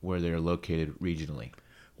 Like, where they are located regionally.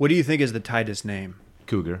 What do you think is the tightest name?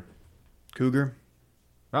 Cougar. Cougar?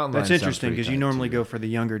 Mountain That's lion interesting because you normally go for the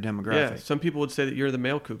younger demographic. Yeah, some people would say that you're the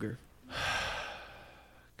male cougar.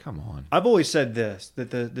 Come on. I've always said this, that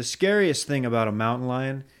the scariest thing about a mountain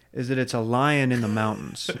lion is that it's a lion in the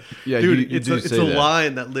mountains. Yeah, Dude, you it's do a say that.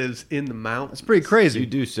 lion that lives in the mountains. It's pretty crazy. You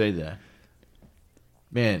do say that.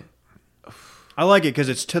 Man. I like it because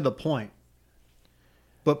it's to the point.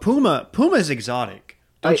 But Puma's exotic.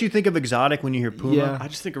 Don't you think of exotic when you hear Puma? Yeah. I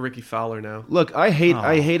just think of Ricky Fowler now. Look, I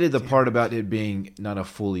hated the part about it being not a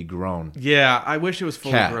fully grown. Yeah, I wish it was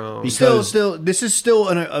fully cat. grown. Because this is still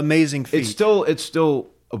an amazing feat. It's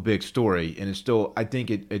still a big story, and I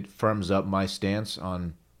think it firms up my stance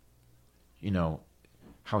on,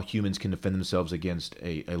 how humans can defend themselves against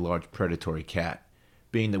a large predatory cat,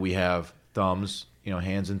 being that we have thumbs,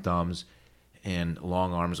 hands and thumbs, and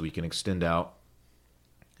long arms we can extend out,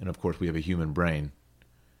 and of course we have a human brain.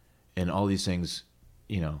 And all these things,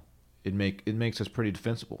 it makes us pretty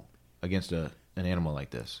defensible against an animal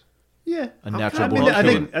like this. Yeah, a natural born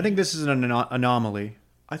killer. I think this is an anomaly.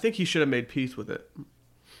 I think he should have made peace with it,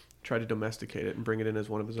 tried to domesticate it, and bring it in as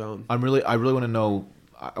one of his own. I really want to know.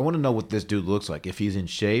 I want to know what this dude looks like. If he's in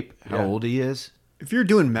shape, how old he is. If you're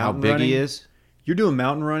doing mountain running, how big he is. You're doing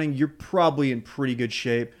mountain running, you're probably in pretty good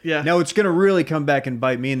shape. Yeah. Now it's going to really come back and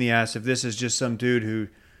bite me in the ass if this is just some dude who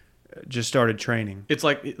just started training. It's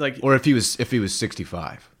like or if he was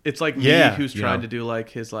 65. It's like me who's trying to do like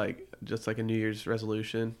his just like a New Year's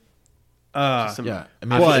resolution. I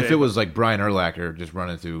mean, if it was like Brian Urlacher just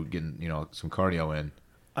running through getting some cardio in,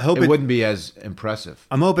 I hope it wouldn't be as impressive.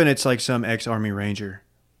 I'm hoping it's like some ex-Army Ranger.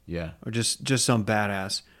 Yeah. Or just some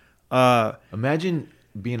badass. Imagine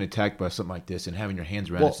being attacked by something like this and having your hands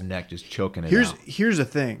around its neck, just choking it out. Here's the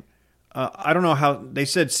thing. I don't know how they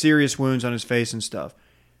said serious wounds on his face and stuff.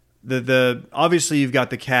 The obviously you've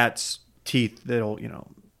got the cat's teeth that'll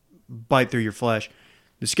bite through your flesh.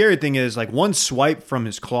 The scary thing is like one swipe from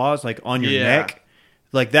his claws, like on your neck,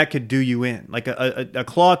 like that could do you in. Like a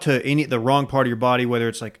claw to the wrong part of your body, whether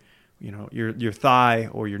it's like, your thigh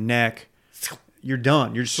or your neck, you're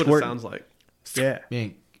done. You're just That's what it sounds like. Yeah.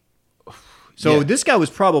 Man. So this guy was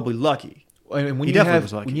probably lucky. I mean, He definitely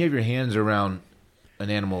was lucky. When you have your hands around an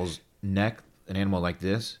animal's neck, an animal like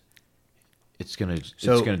this, it's gonna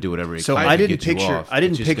do whatever it can. So to I didn't get you picture off. I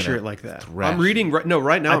didn't It's just picture gonna it like that. thrash I'm reading right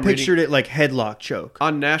now. I pictured it like headlock choke.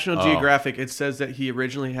 On National Geographic. It says that he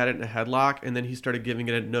originally had it in a headlock, and then he started giving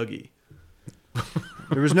it a noogie.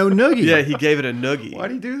 There was no noogie. Yeah, he gave it a noogie.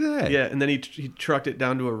 Why'd he do that? Yeah, and then he trucked it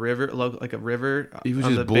down to a river, like a river He was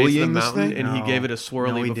on just the base of the bullying this mountain, thing? and he No. gave it a No,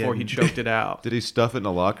 swirly he before he didn't. choked it out. Did he stuff it in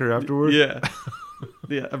a locker afterwards? Yeah.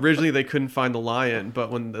 Yeah. Originally, they couldn't find the lion,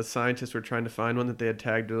 but when the scientists were trying to find one that they had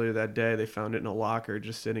tagged earlier that day, they found it in a locker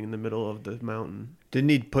just sitting in the middle of the mountain. Didn't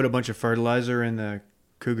he put a bunch of fertilizer in the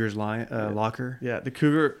cougar's locker? Yeah, the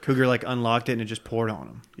cougar. Like unlocked it and it just poured on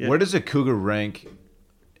him. Yeah. Where does a cougar rank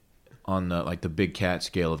on the big cat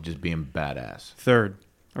scale of just being badass? Third,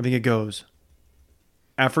 I think it goes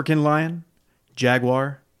African lion,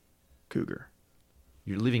 jaguar, cougar.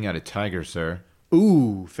 You're leaving out a tiger, sir.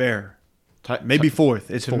 Ooh, fair. Maybe fourth.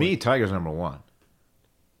 It's to fourth. me, tiger's number one.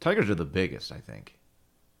 Tigers are the biggest, I think.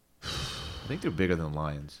 I think they're bigger than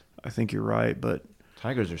lions. I think you're right, but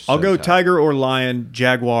Tigers are so I'll go tough. tiger or lion,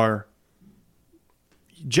 jaguar.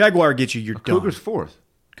 Jaguar gets you. You're done. Cougar's fourth.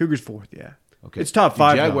 Cougar's fourth. Yeah. Okay. It's top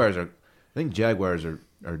five. Jaguars are. I think jaguars are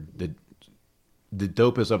the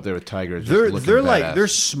dopest up there with tigers. They're badass. they're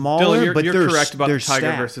smaller, Dylan, but you're they're correct about they're the tiger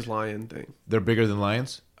stacked. versus lion thing. They're bigger than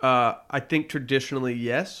lions. I think traditionally,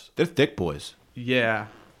 yes. They're thick boys. Yeah.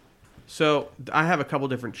 So I have a couple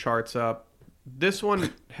different charts up. This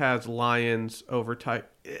one has lions over tiger.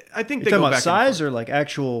 I think You're they talking go about back size and or like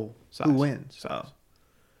actual forth. who wins? Size.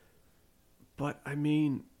 But I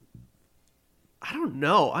mean, I don't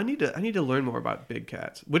know. I need to learn more about big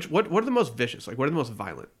cats. What are the most vicious? Like, what are the most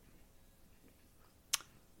violent?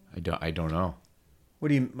 I don't know. What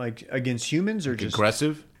do you like against humans or just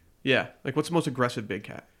Aggressive. Yeah. Like, what's the most aggressive big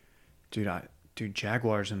cat? dude?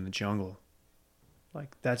 Jaguars in the jungle,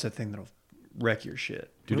 like that's a thing that'll wreck your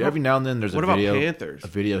shit. Dude, What about- every now and then there's what a about video. panthers? A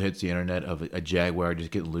video hits the internet of a jaguar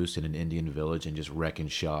just getting loose in an Indian village and just wrecking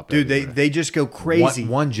shop. Dude, everywhere. they just go crazy.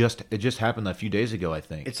 One it just happened a few days ago, I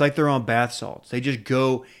think. It's like they're on bath salts. They just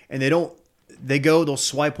go and they'll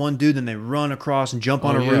swipe one dude, then they run across and jump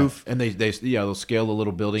on a yeah. roof, and they'll scale a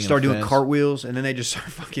little building, start and a doing fence. cartwheels, and then they just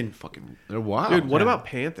start fucking. They're wild. Dude, what yeah. about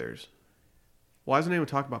panthers? Why doesn't anyone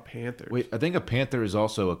talk about panthers? Wait, I think a panther is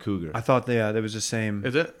also a cougar. I thought there was the same.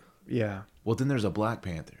 Is it? Yeah, Well, then there's a black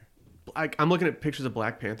panther. I'm looking at pictures of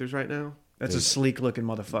black panthers right now. that's a sleek looking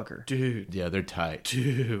motherfucker. Dude. Yeah, they're tight.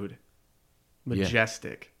 Dude.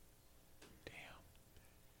 Majestic. Damn.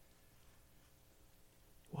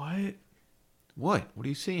 What? What are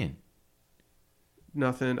you seeing?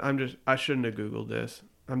 Nothing. I shouldn't have Googled this.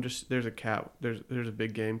 There's a cat. There's a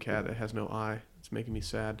big game cat that has no eye. It's making me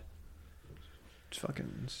sad.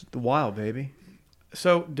 It's the wild, baby.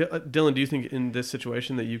 So, Dylan, do you think in this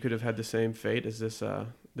situation that you could have had the same fate as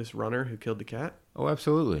this runner who killed the cat? Oh,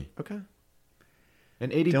 absolutely. Okay.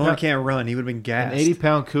 An 80 Dylan pound, can't run. He would have been gassed. an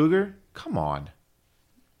 80-pound cougar? Come on.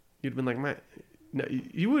 You'd have been like, no,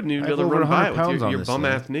 you wouldn't even I be able have to over run by 100 it with pounds on your this bum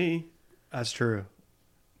thing. ass knee. That's true.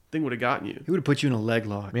 Thing would have gotten you. He would have put you in a leg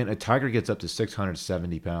lock. Man, a tiger gets up to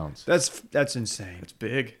 670 pounds. That's insane. It's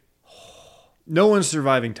big. No one's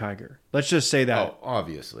surviving tiger. Let's just say that. Oh,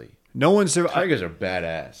 obviously. No one's surviving. Tigers are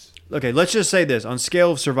badass. Okay, let's just say this on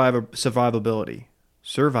scale of survivability.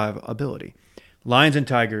 Lions and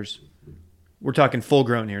tigers. We're talking full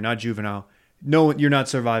grown here, not juvenile. No, you're not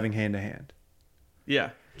surviving hand to hand.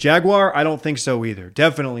 Yeah. Jaguar, I don't think so either.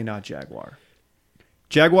 Definitely not jaguar.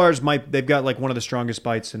 Jaguars they've got like one of the strongest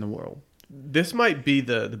bites in the world. This might be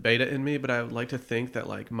the beta in me, but I would like to think that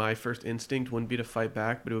like my first instinct wouldn't be to fight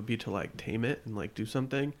back, but it would be to like tame it and like do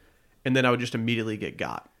something, and then I would just immediately get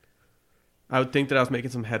got. I would think that I was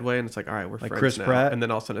making some headway, and it's like, all right, we're Like friends Chris now, Pratt? and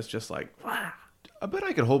then all of a sudden it's just like, I bet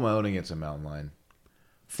I could hold my own against a mountain lion.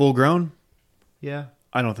 Full grown? Yeah.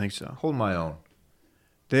 I don't think so. Hold my own.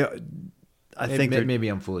 I think maybe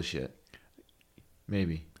I'm full of shit.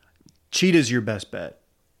 Maybe. cheetah's your best bet.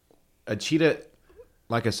 A cheetah,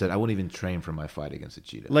 like I said, I wouldn't even train for my fight against a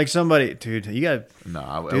cheetah. Like somebody, dude, you got. No,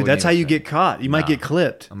 I Dude, wouldn't that's how even you train. get caught. You might get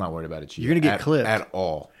clipped. I'm not worried about a cheetah. You're gonna get clipped. at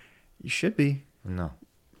all. You should be. No,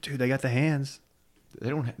 Dude, they got the hands. they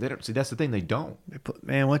don't. They don't. See, that's the thing. They don't.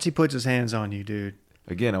 Man, once he puts his hands on you, dude,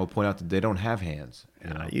 Again, I will point out that they don't have hands.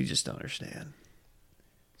 You know? you just don't understand.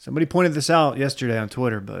 Somebody pointed this out yesterday on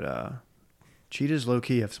Twitter, but cheetahs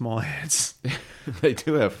low-key have small hands. They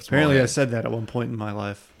do have. Small Apparently, hands. I said that at one point in my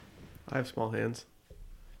life. I have small hands.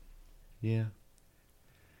 Yeah.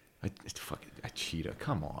 A cheetah.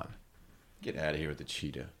 Come on. Get out of here with the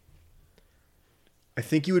cheetah. I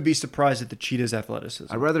think you would be surprised at the cheetah's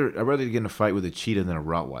athleticism. I'd rather get in a fight with a cheetah than a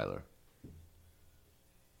Rottweiler.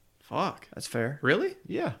 Fuck. That's fair. Really?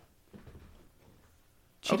 Yeah.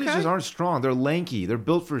 Cheetahs just aren't strong. They're lanky. They're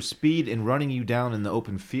built for speed and running you down in the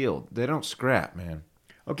open field. They don't scrap, man.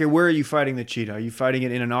 Okay, where are you fighting the cheetah? Are you fighting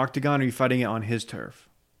it in an octagon, or are you fighting it on his turf?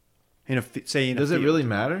 Does it really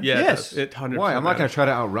matter? Yeah, yes. It 100% Why? I'm not going to try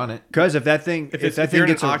to outrun it. Because if that thing, if you're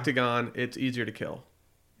in an octagon, it's easier to kill.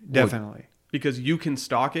 Definitely. Because you can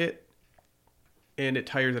stalk it, and it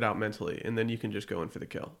tires it out mentally, and then you can just go in for the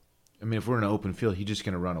kill. I mean, if we're in an open field, he's just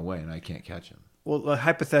going to run away, and I can't catch him. Well,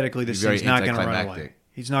 hypothetically, this thing's not going to run away.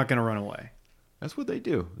 He's not going to run away. That's what they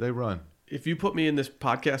do. They run. If you put me in this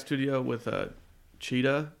podcast studio with a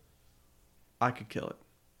cheetah, I could kill it.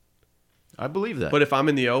 I believe that. But if I'm out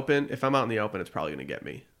in the open, it's probably going to get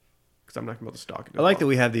me. Because I'm not going to be able to stalk it. I like that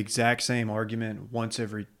we have the exact same argument once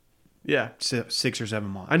every 6 or 7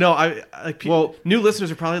 months. I know. New listeners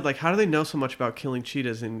are probably like, how do they know so much about killing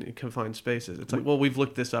cheetahs in confined spaces? It's like, well, we've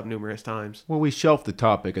looked this up numerous times. Well, we shelf the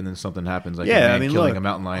topic, and then something happens, like killing a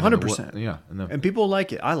mountain lion. 100%. Yeah, and people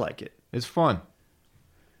like it. I like it. It's fun.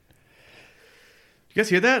 You guys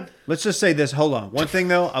hear that? Let's just say this. Hold on. One thing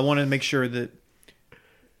though, I want to make sure that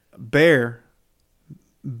bears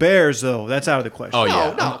though, that's out of the question. Oh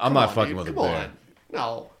yeah, I'm not fucking with a bear.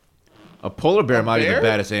 No. A polar bear might be the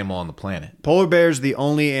baddest animal on the planet. Polar bear is the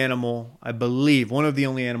only animal, I believe, one of the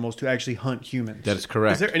only animals to actually hunt humans. That is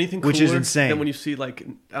correct. Is there anything cooler which is insane than when you see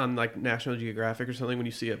on National Geographic or something, when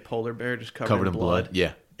you see a polar bear just covered in blood?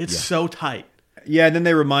 Yeah. It's so tight. Yeah, and then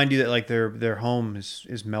they remind you that like their home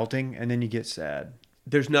is melting, and then you get sad.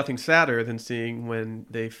 There's nothing sadder than seeing when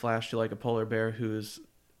they flash you like a polar bear who's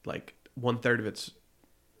like 1/3 of its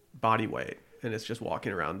body weight, and it's just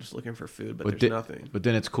walking around just looking for food, but there's nothing. But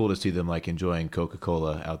then it's cool to see them like enjoying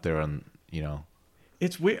Coca-Cola out there on,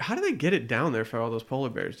 It's weird. How do they get it down there for all those polar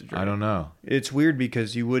bears to drink? I don't know. It's weird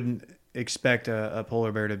because you wouldn't expect a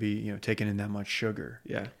polar bear to be taking in that much sugar.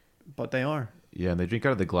 Yeah, but they are. Yeah, and they drink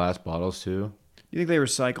out of the glass bottles too. You think they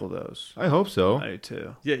recycle those? I hope so. I do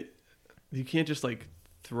too. Yeah, you can't just like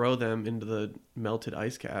throw them into the melted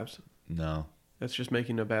ice caps. No, that's just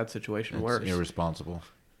making a bad situation worse. It's irresponsible.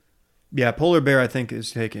 Yeah, polar bear I think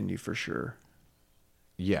is taking you for sure.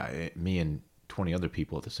 Yeah, me and 20 other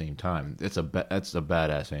people at the same time. That's a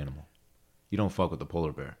badass animal. You don't fuck with the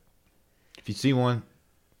polar bear. If you see one,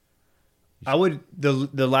 I would.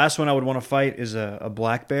 The last one I would want to fight is a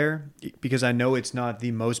black bear, because I know it's not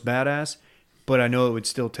the most badass, but I know it would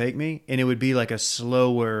still take me, and it would be like a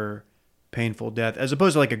slower, painful death, as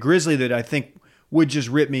opposed to like a grizzly that I think would just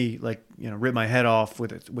rip my head off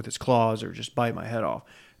with its claws, or just bite my head off.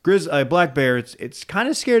 Black bear, it's kind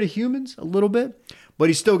of scared of humans a little bit, but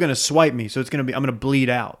he's still gonna swipe me, so I'm gonna bleed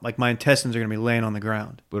out. Like my intestines are gonna be laying on the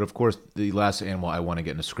ground. But of course, the last animal I want to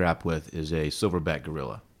get in a scrap with is a silverback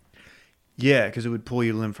gorilla. Yeah, because it would pull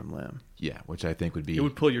you limb from limb. Yeah, which I think would be... It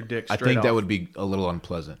would pull your dick straight I think off. that would be a little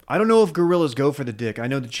unpleasant. I don't know if gorillas go for the dick. I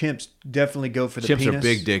know the chimps definitely go for the penis. Chimps are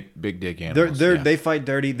big dick animals. They fight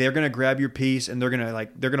dirty. They're gonna grab your piece and they're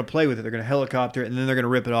gonna play with it. They're gonna helicopter it, and then they're gonna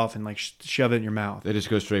rip it off and like shove it in your mouth. They just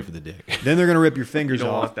go straight for the dick. Then they're gonna rip your fingers you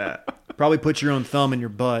don't off. Want that. Probably put your own thumb in your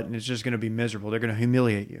butt, and it's just gonna be miserable. They're gonna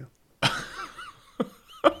humiliate you.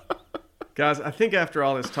 Guys, I think after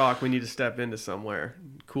all this talk, we need to step into somewhere,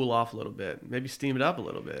 cool off a little bit, maybe steam it up a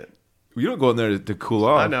little bit. You don't go in there to cool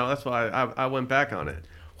off. I know, that's why I went back on it.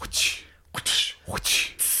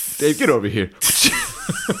 Dave, get over here.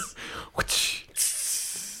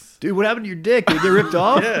 Dude, what happened to your dick? Did it get ripped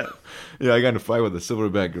off? Yeah, I got in a fight with a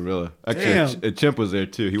silverback gorilla. Actually, a chimp was there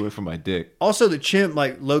too. He went for my dick. Also, the chimp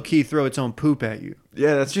low key throw its own poop at you.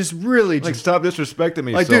 Yeah, that's just really stop disrespecting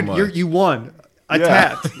me. So much. Dude, you won. I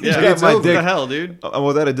tapped. Yeah, it's my dick. What the hell, dude? I'm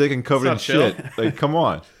without a dick and covered in shit. Like, come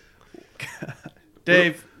on.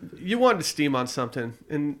 Dave, you wanted to steam on something,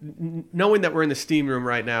 and knowing that we're in the steam room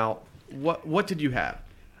right now, what did you have?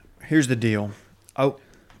 Here's the deal.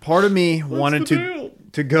 Part of me wanted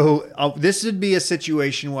to go. This would be a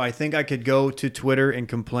situation where I think I could go to Twitter and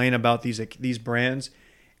complain about these brands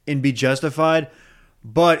and be justified,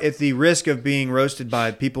 but at the risk of being roasted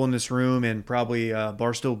by people in this room and probably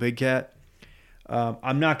Barstool Big Cat,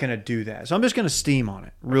 I'm not going to do that. So I'm just going to steam on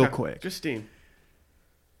it real quick. Just steam.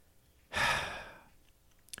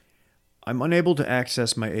 I'm unable to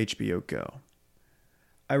access my HBO Go.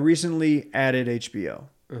 I recently added HBO.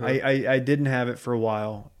 Uh-huh. I didn't have it for a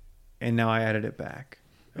while, and now I added it back.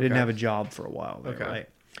 I didn't have a job for a while there, right?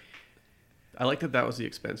 I like that was the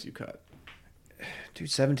expense you cut. Dude,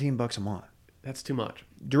 $17 a month. That's too much.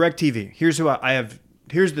 DirecTV. Here's who I have.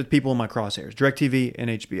 Here's the people in my crosshairs: DirecTV and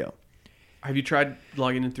HBO. Have you tried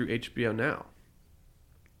logging in through HBO Now?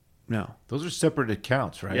 No. Those are separate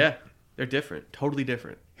accounts, right? Yeah, they're different. Totally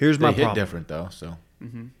different. Here's my They hit problem. different though, so.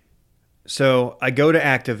 Mm-hmm. So I go to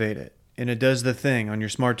activate it, and it does the thing on your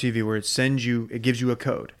smart TV where it gives you a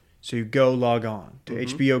code. So you go log on to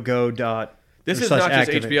HBO Go. This is not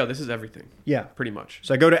just HBO. This is everything. Yeah. Pretty much.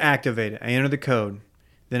 So I go to activate it. I enter the code.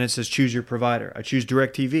 Then it says choose your provider. I choose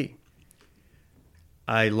DirecTV.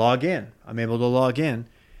 I log in. I'm able to log in.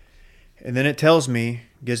 And then it gives me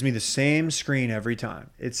the same screen every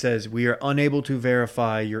time. It says, we are unable to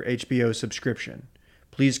verify your HBO subscription.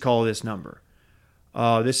 Please call this number.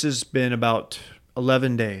 This has been about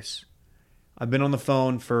 11 days. I've been on the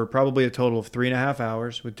phone for probably a total of 3.5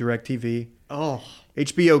 hours with DirecTV. Oh.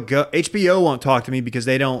 HBO won't talk to me because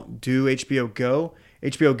they don't do HBO Go.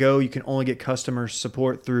 HBO Go, you can only get customer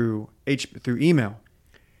support through email.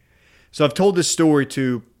 So I've told this story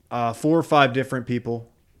to 4 or 5 different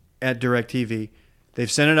people at DirecTV.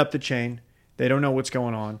 They've sent it up the chain. They don't know what's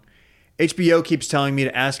going on. HBO keeps telling me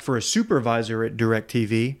to ask for a supervisor at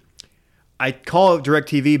DirecTV. I call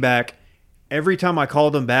DirecTV back. Every time I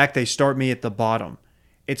call them back, they start me at the bottom.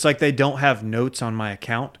 It's like they don't have notes on my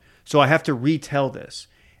account. So I have to retell this.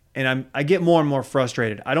 And I get more and more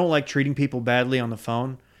frustrated. I don't like treating people badly on the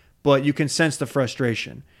phone, but you can sense the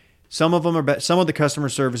frustration. Some of the customer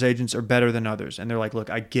service agents are better than others. And they're like, look,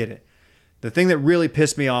 I get it. The thing that really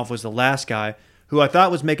pissed me off was the last guy who I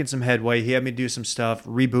thought was making some headway. He had me do some stuff,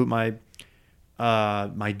 reboot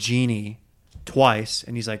my Genie twice.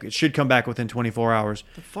 And he's like, it should come back within 24 hours.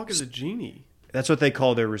 The fuck is a Genie? That's what they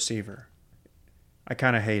call their receiver. I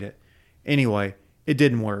kind of hate it. Anyway, it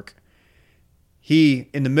didn't work.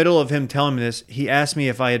 In the middle of him telling me this, he asked me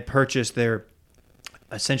if I had purchased their,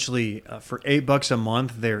 essentially for $8 a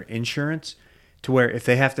month, their insurance, to where if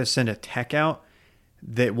they have to send a tech out,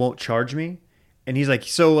 they won't charge me. And he's like,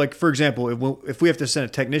 so like, for example, if we have to send a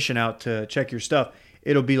technician out to check your stuff,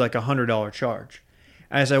 it'll be like $100 charge.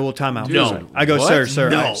 And I say, well, time out. No. I go, What? sir.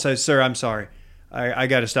 No. I say, sir, I'm sorry. I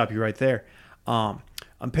got to stop you right there.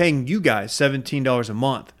 I'm paying you guys $17 a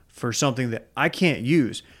month for something that I can't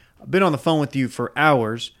use. I've been on the phone with you for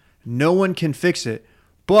hours. No one can fix it.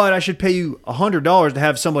 But I should pay you $100 to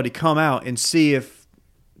have somebody come out and see if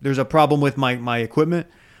there's a problem with my equipment.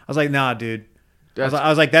 I was like, nah, dude. I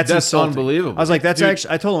was like, that's insulting. Unbelievable. I was like, that's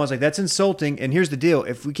actually. I told him, I was like, that's insulting. And here's the deal: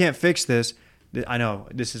 if we can't fix this, I know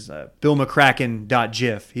this is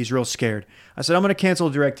BillMcCracken.gif. He's real scared. I said, I'm going to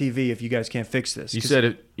cancel DirecTV if you guys can't fix this. You said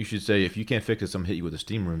it. You should say, if you can't fix this, I'm going to hit you with a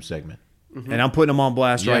steam room segment. Mm-hmm. And I'm putting them on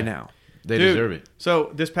blast right now. They deserve it.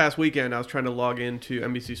 So this past weekend, I was trying to log into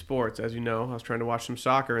NBC Sports. As you know, I was trying to watch some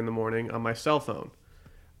soccer in the morning on my cell phone.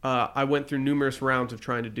 I went through numerous rounds of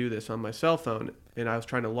trying to do this on my cell phone, and I was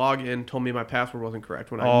trying to log in, told me my password wasn't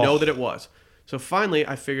correct when I know that it was. So finally,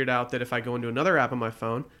 I figured out that if I go into another app on my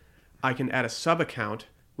phone, I can add a sub-account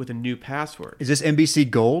with a new password. Is this NBC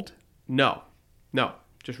Gold? No,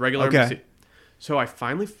 just regular NBC. So I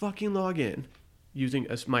finally fucking log in using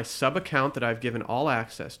my sub-account that I've given all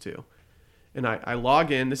access to. And I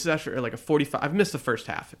log in. This is after like a 45. I've missed the first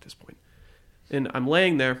half at this point. And I'm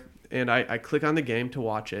laying there, and I click on the game to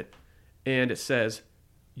watch it. And it says,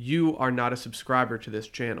 you are not a subscriber to this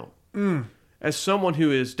channel. As someone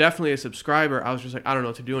who is definitely a subscriber, I was just like, I don't know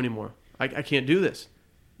what to do anymore. I can't do this.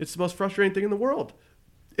 It's the most frustrating thing in the world.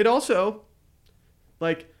 It also,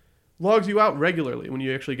 like, logs you out regularly when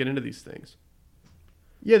you actually get into these things.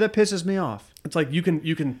 Yeah, that pisses me off. It's like you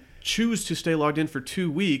can choose to stay logged in for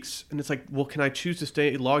 2 weeks, and it's like, well, can I choose to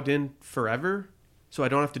stay logged in forever so I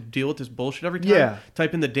don't have to deal with this bullshit every time? Yeah.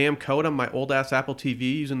 Type in the damn code on my old-ass Apple TV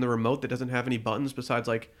using the remote that doesn't have any buttons besides,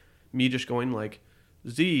 like, me just going, like,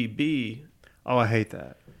 Z, B. Oh, I hate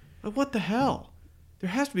that. Like, what the hell? There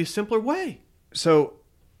has to be a simpler way. So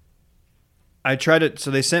I tried it.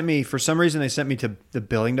 So they sent me, for some reason, they sent me to the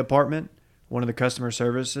billing department, one of the customer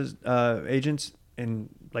services agents. And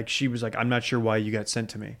like, she was like, I'm not sure why you got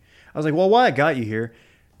sent to me. I was like, well, why I got you here?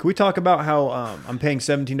 Can we talk about how I'm paying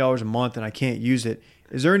 $17 a month and I can't use it?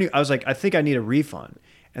 Is there any, I was like, I think I need a refund.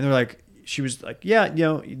 And they're like, she was like, yeah, you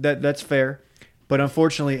know, that's fair. But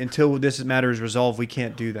unfortunately, until this matter is resolved, we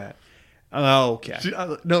can't do that. Oh, okay. She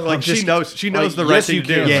knows the right yes, thing you to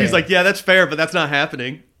do. can. Yeah. She's like, yeah, that's fair, but that's not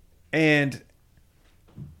happening. And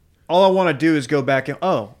all I want to do is go back and,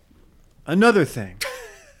 another thing.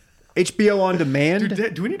 HBO on demand.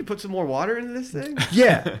 Dude, do we need to put some more water into this thing?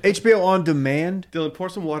 Yeah, HBO on demand. Dylan, pour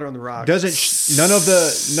some water on the rocks. None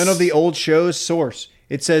of the old shows source.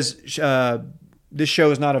 It says this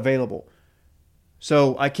show is not available.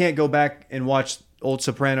 So I can't go back and watch old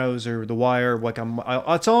Sopranos or The Wire. Like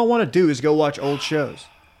that's all I want to do is go watch old shows.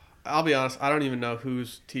 I'll be honest. I don't even know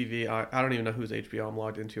whose TV. I don't even know whose HBO I'm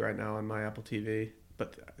logged into right now on my Apple TV.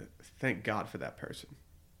 But thank God for that person.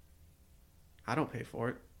 I don't pay for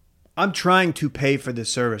it. I'm trying to pay for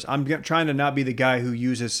this service. I'm trying to not be the guy who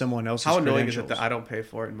uses someone else's How annoying is credentials. it that I don't pay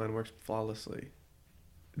for it and mine works flawlessly?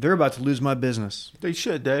 They're about to lose my business. They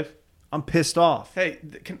should, Dave. I'm pissed off. Hey,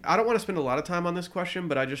 I don't want to spend a lot of time on this question,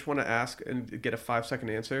 but I just want to ask and get a 5-second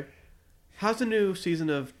answer. How's the new season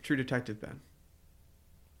of True Detective been?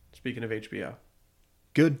 Speaking of HBO.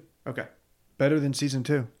 Good. Okay. Better than season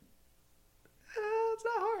 2. It's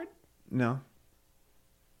not hard. No.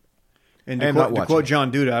 And to quote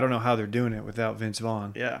John Duda, I don't know how they're doing it without Vince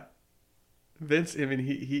Vaughn. Yeah. Vince, I mean,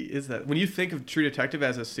 he is that. When you think of True Detective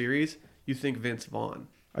as a series, you think Vince Vaughn.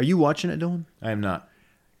 Are you watching it, Dylan? I am not.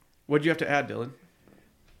 What'd you have to add, Dylan?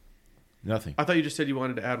 Nothing. I thought you just said you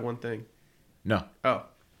wanted to add one thing. No. Oh.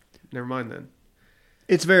 Never mind then.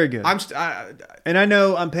 It's very good. And I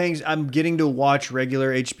know I'm getting to watch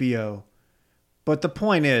regular HBO, but the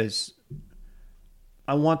point is,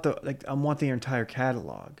 I want the entire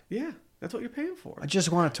catalog. Yeah, that's what you're paying for. I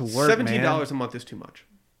just want it to work. $17 a month is too much.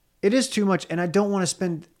 It is too much, and I don't want to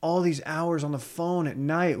spend all these hours on the phone at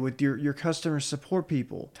night with your customer support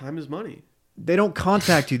people. Time is money. They don't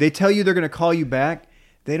contact you. They tell you they're going to call you back.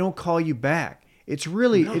 They don't call you back. It's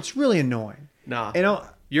really annoying. Nah. And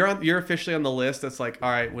you're officially on the list that's like,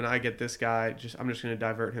 all right, when I get this guy, I'm just going to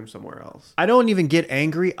divert him somewhere else. I don't even get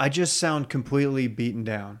angry. I just sound completely beaten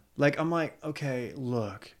down. Like, I'm like, okay,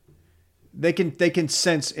 look. They can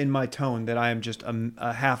sense in my tone that I am just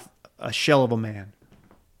a shell of a man.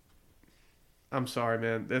 I'm sorry,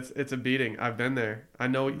 man. It's a beating. I've been there. I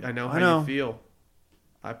know how you feel.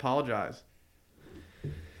 I apologize.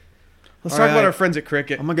 Let's talk about our friends at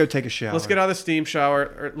Cricket. I'm gonna go take a shower. Let's get out of the steam shower.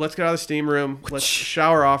 Or let's get out of the steam room. Let's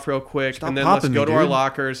shower off real quick, Stop and then let's go to dude. our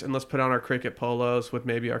lockers and let's put on our Cricket polos with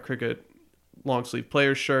maybe our Cricket long sleeve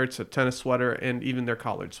players shirts, a tennis sweater, and even their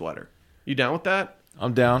collared sweater. You down with that?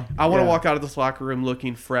 I'm down. I want to walk out of this locker room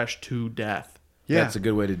looking fresh to death. Yeah, that's a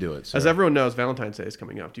good way to do it. As everyone knows, Valentine's Day is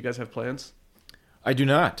coming up. Do you guys have plans? I do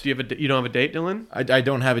not. You don't have a date, Dylan? I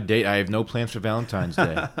don't have a date. I have no plans for Valentine's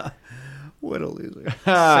Day. What a loser.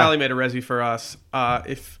 Sally made a resi for us.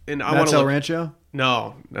 That's El Rancho?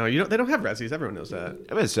 No, they don't have resis. Everyone knows that.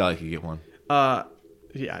 I bet Sally could get one.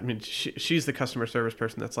 Yeah, I mean, she's the customer service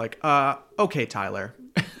person that's like, okay, Tyler,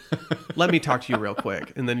 let me talk to you real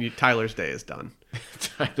quick, and then Tyler's day is done.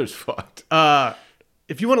 Tyler's fucked.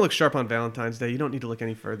 If you want to look sharp on Valentine's Day, you don't need to look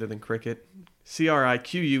any further than Cricket.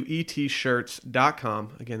 CRIQUET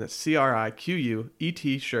shirts.com. Again, that's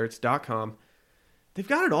CRIQUET shirts.com. They've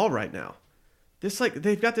got it all right now.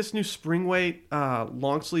 They've got this new spring weight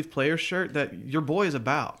long sleeve player shirt that your boy is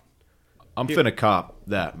about. I'm finna cop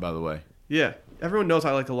that, by the way. Yeah. Everyone knows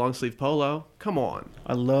I like the long sleeve polo. Come on.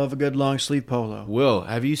 I love a good long sleeve polo. Will,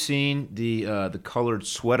 have you seen the colored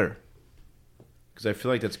sweater? Because I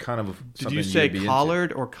feel like that's kind of something. Did you say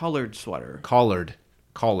collared or colored sweater? Collared.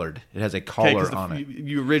 It has a collar on it.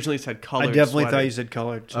 You originally said colored. I definitely sweater. thought you said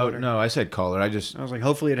colored sweater. Oh no, I said collared. I was like,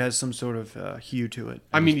 hopefully it has some sort of hue to it.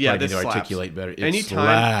 I mean, yeah, this slaps. Articulate better.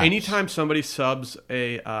 Anytime somebody subs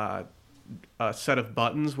a set of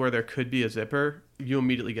buttons where there could be a zipper, you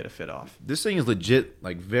immediately get a fit off. This thing is legit,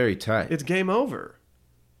 like very tight. It's game over.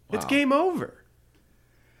 Wow. It's game over.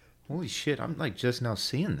 Holy shit! I'm like just now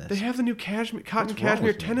seeing this. They have the new cotton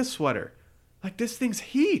cashmere tennis sweater. Like, this thing's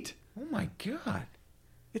heat. Oh my god!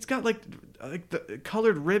 It's got like the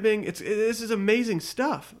colored ribbing. This is amazing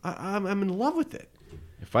stuff. I'm in love with it.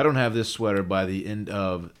 If I don't have this sweater by the end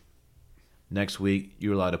of next week,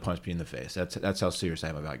 you're allowed to punch me in the face. That's how serious I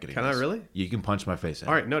am about getting. Can this. I really? You can punch my face.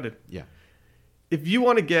 All right, noted. Yeah. If you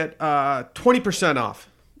want to get 20% off,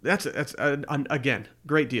 that's again,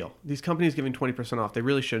 great deal. These companies giving 20% off, they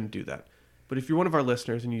really shouldn't do that. But if you're one of our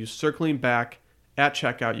listeners and you use circling back at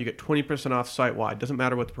checkout, you get 20% off site wide. Doesn't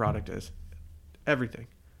matter what the product is. Everything.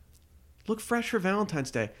 Look fresh for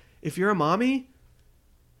Valentine's Day. If you're a mommy,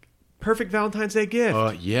 perfect Valentine's Day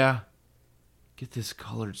gift. Yeah. Get this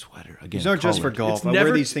colored sweater. Again, these aren't just for golf. I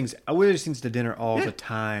wear these things to dinner all the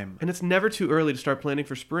time. And it's never too early to start planning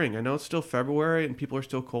for spring. I know it's still February and people are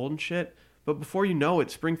still cold and shit, but before you know it,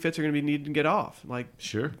 spring fits are going to be needing to get off. Like,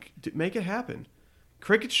 sure. Make it happen.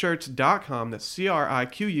 CricketShirts.com. That's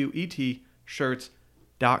CRIQUET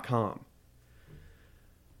shirts.com.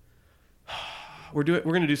 We're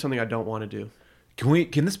going to do something I don't want to do.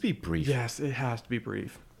 Can this be brief? Yes, it has to be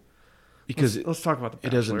brief. Because let's talk about The Bachelor.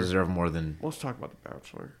 It doesn't deserve more than... Let's talk about The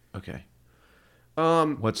Bachelor. Okay.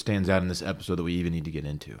 What stands out in this episode that we even need to get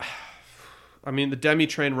into? I mean, the Demi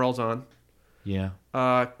train rolls on. Yeah.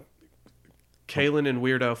 Kaylin and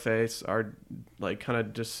Weirdo Face are like kind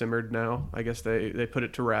of just simmered now. I guess they put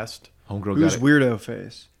it to rest. Homegirl Who's got it. Weirdo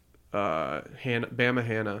Face? Bama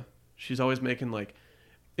Hannah. She's always making like,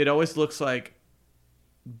 it always looks like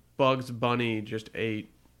Bugs Bunny just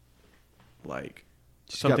ate like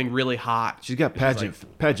something really hot. She's got pageant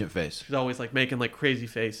face. She's always like making like crazy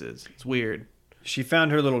faces. It's weird. She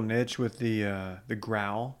found her little niche with the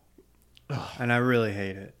growl, and I really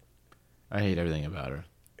hate it. I hate everything about her.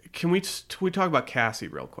 Can we talk about Cassie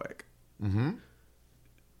real quick? Mm-hmm.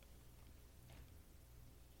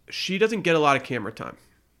 She doesn't get a lot of camera time,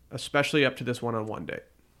 especially up to this one-on-one date,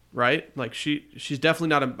 right? Like she's definitely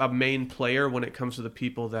not a main player when it comes to the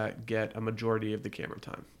people that get a majority of the camera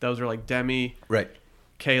time. Those are like Demi, right,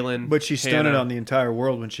 Kaylin, but she stunned Hannah. on the entire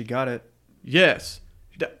world when she got it. Yes.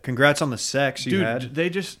 Congrats on the sex you had.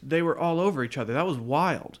 They were all over each other. That was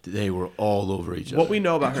wild. They were all over each other. What we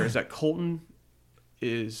know about her is that Colton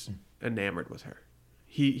is enamored with her.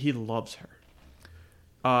 He loves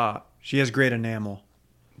her. She has great enamel.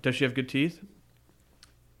 Does she have good teeth?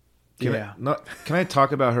 Yeah. Can I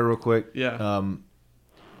talk about her real quick? Yeah.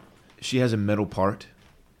 She has a middle part.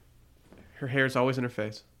 Her hair's always in her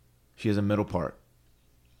face. She has a middle part.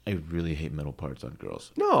 I really hate middle parts on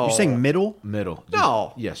girls. No. You're saying middle? Middle. Just,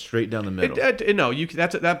 No. Yeah, straight down the middle. No,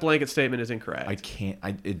 that blanket statement is incorrect. I can't.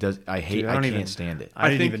 I can't stand it. I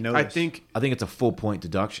didn't even notice. I think it's a full point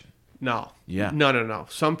deduction. no. Yeah. No.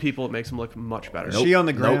 Some people it makes them look much better. Is she on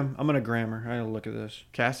the gram? I'm gonna gram her. I gotta look at this.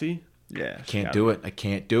 Cassie? Yeah. I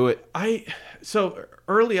can't do it. So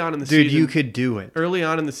early on in the Dude, season, you could do it. Early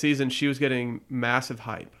on in the season, she was getting massive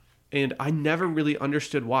hype, and I never really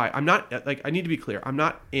understood why. I'm not like, I need to be clear. I'm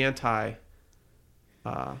not anti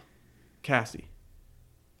Cassie.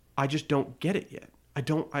 I just don't get it yet.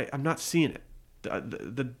 I'm not seeing it.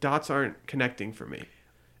 The dots aren't connecting for me,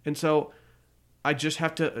 and so I just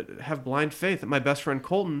have to have blind faith that my best friend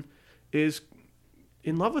Colton is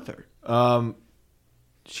in love with her.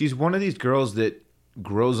 She's one of these girls that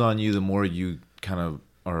grows on you the more you kind of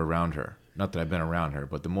are around her. Not that I've been around her,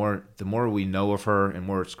 but the more we know of her and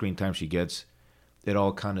more screen time she gets, it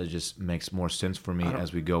all kind of just makes more sense for me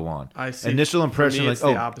as we go on. I see. Initial impression, like,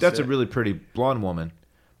 oh, that's a opposite. really pretty blonde woman.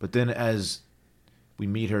 But then as we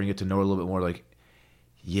meet her and get to know her a little bit more, like,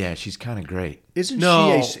 yeah, she's kind of great. Isn't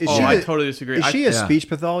No. she? I totally disagree. Is she a Yeah. speech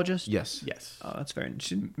pathologist? Yes. Yes. Oh, that's very.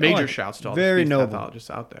 Major shouts to all very the speech noble. pathologists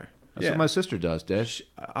out there. That's Yeah. what my sister does, Dad.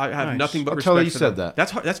 I have Nice. nothing but I'll respect tell her you for said them. that.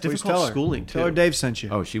 That's hard, that's Please difficult tell her. schooling too. Tell her Dave sent you.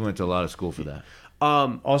 Oh, she went to a lot of school for that.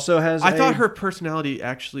 Also has. I thought her personality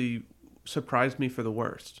actually surprised me for the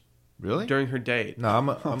worst Really? during her date. No, I'm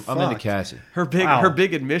into fuck. Cassie. Her big Wow.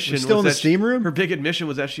 admission We're still was in the that steam room? Her big admission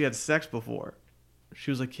was that she had sex before. She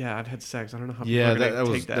was like, "Yeah, I'd had sex. I don't know how people Yeah, are gonna that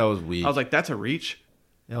take was weak. I was like, "That's a reach."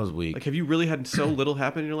 That was weak. Like, have you really had so little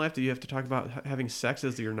happen in your life that you have to talk about having sex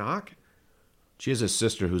as your knock? She has a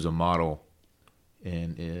sister who's a model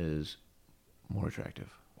and is more attractive.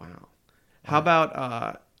 Wow. How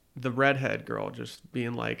about the redhead girl just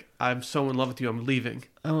being like, "I'm so in love with you, I'm leaving."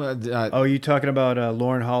 Oh, you talking about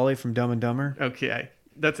Lauren Holly from Dumb and Dumber? Okay,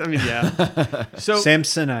 yeah. So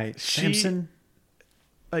Samsonite. she- Samson.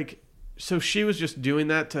 So she was just doing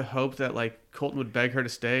that to hope that like Colton would beg her to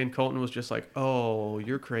stay, and Colton was just like, "Oh,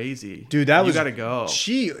 you're crazy, Dude, that was you gotta go."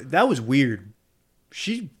 That was weird.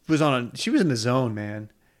 She was in the zone,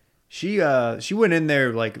 man. She went in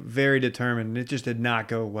there like very determined, and it just did not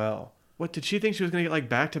go well. What did she think she was gonna get, like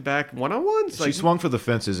back-to-back one-on-ones? She swung for the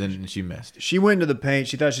fences and she missed. She went into the paint.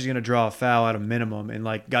 She thought she was going to draw a foul at a minimum and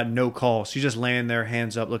like got no call. She's just laying there,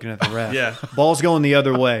 hands up, looking at the ref. Yeah. Ball's going the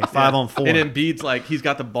other way, 5-on-4. And Embiid's like, he's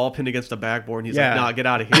got the ball pinned against the backboard, and he's like, "Nah, get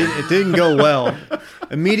out of here." It didn't go well.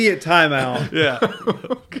 Immediate timeout. Yeah.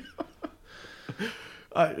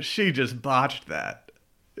 She just botched that.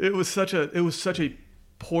 It was such a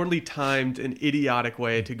poorly timed and idiotic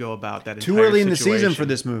way to go about that. Too entire early in the season situation. for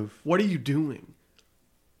this move. What are you doing?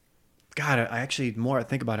 God, I actually, the more I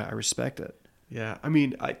think about it, I respect it. Yeah, I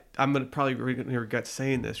mean, I'm gonna probably regret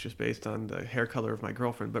saying this just based on the hair color of my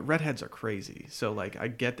girlfriend, but redheads are crazy. So like, I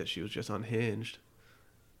get that she was just unhinged.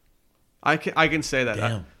 I can say that.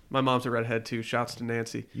 Damn. My mom's a redhead too. Shouts to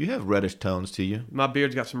Nancy. You have reddish tones to you. My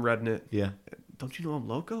beard's got some red in it. Yeah. Don't you know I'm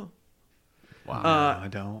loco? Wow. I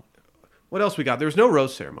don't. What else we got? There was no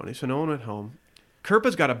rose ceremony, so no one went home.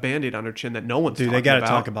 Kirpa's got a Band-Aid on her chin that no one's Dude, talking they got to about.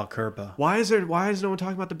 talk about Kirpa. Why is no one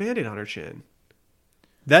talking about the Band-Aid on her chin?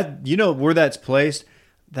 That, you know where that's placed?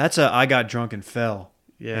 That's I got drunk and fell.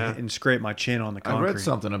 Yeah. And scraped my chin on the concrete. I read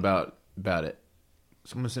something about it.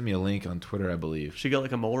 Someone sent me a link on Twitter, I believe. She got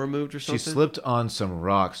like a mole removed or something? She slipped on some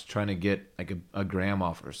rocks trying to get like a gram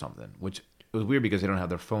off or something, which it was weird because they don't have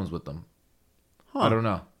their phones with them. I don't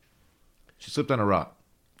know. She slipped on a rock.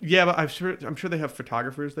 Yeah, but I'm sure they have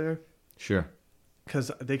photographers there. Sure.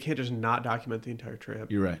 Because they can't just not document the entire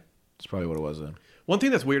trip. You're right. That's probably what it was then. One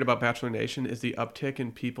thing that's weird about Bachelor Nation is the uptick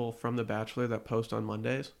in people from The Bachelor that post on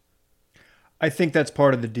Mondays. I think that's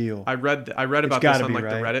part of the deal. I read about this on like the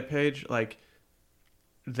Reddit page. Like,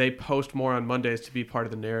 they post more on Mondays to be part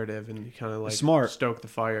of the narrative and kind of like stoke the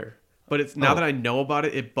fire. But it's now that I know about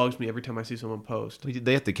it, it bugs me every time I see someone post.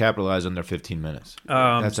 They have to capitalize on their 15 minutes.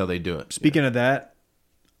 That's how they do it. Speaking of that,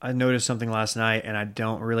 I noticed something last night, and I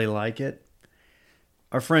don't really like it.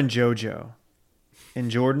 Our friend JoJo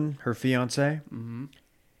and Jordan, her fiance,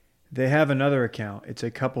 they have another account. It's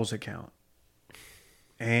a couples account.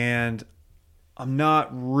 And I'm not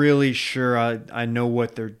really sure I know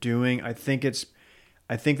what they're doing. I think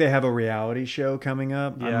they have a reality show coming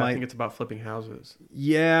up. Yeah, I think it's about flipping houses.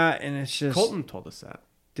 Yeah, and it's just... Colton told us that.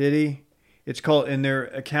 Did he? It's called... And their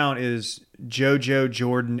account is JoJo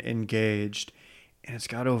Jordan Engaged. And it's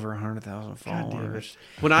got over 100,000 followers.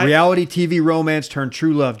 Reality TV romance turned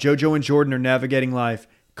true love. JoJo and Jordan are navigating life.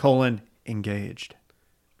 Engaged.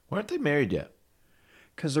 Why aren't they married yet?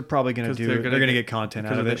 Because they're probably going to do it. They're going to get content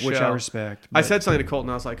out of it, which I respect. I said something to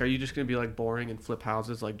Colton. I was like, "Are you just going to be like boring and flip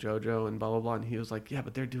houses like JoJo and blah blah blah?" And he was like, "Yeah,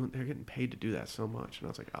 but they're getting paid to do that so much." And I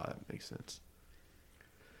was like, "Oh, that makes sense."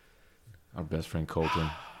 Our best friend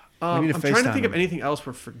Colton. I'm trying to think of anything else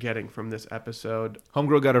we're forgetting from this episode.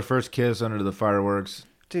 Homegirl got her first kiss under the fireworks.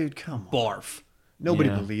 Dude, come on. Barf. Nobody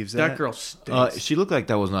believes that. That girl stinks. She looked like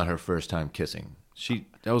that was not her first time kissing.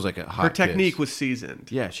 That was like a hot Her technique kiss. was seasoned.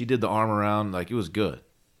 Yeah, she did the arm around like it was good.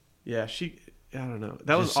 Yeah, I don't know.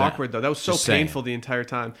 That was awkward though. That was so painful the entire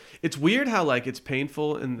time. It's weird how like it's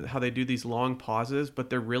painful and how they do these long pauses,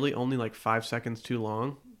 but they're really only like 5 seconds too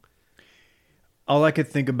long. All I could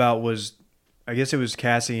think about was, I guess it was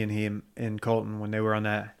Cassie and him and Colton when they were on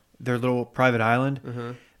their little private island.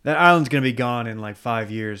 Mm-hmm. That island's going to be gone in like 5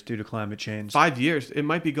 years due to climate change. 5 years? It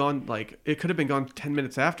might be gone, like, it could have been gone 10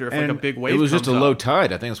 minutes after if like a big wave It was comes just a low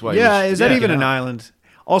tide. I think that's why. Yeah, is that even an island?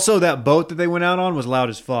 Also, that boat that they went out on was loud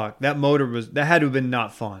as fuck. That motor that had to have been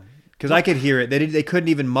not fun. Because I could hear it. They couldn't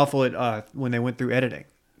even muffle it when they went through editing.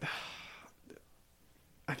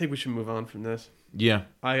 I think we should move on from this. Yeah.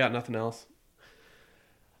 I got nothing else.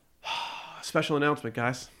 Special announcement,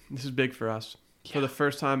 guys. This is big for us. Yeah. For the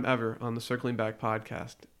first time ever on the Circling Back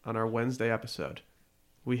podcast, on our Wednesday episode,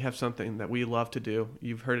 we have something that we love to do.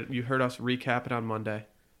 You heard us recap it on Monday,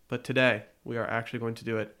 but today we are actually going to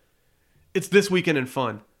do it. It's This Weekend in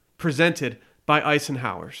Fun, presented by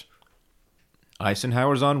Eisenhower's.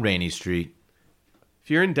 Eisenhower's on Rainy Street. If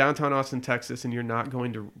you're in downtown Austin, Texas, and you're not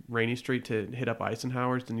going to Rainy Street to hit up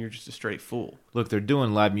Eisenhower's, then you're just a straight fool. Look, they're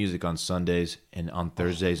doing live music on Sundays and on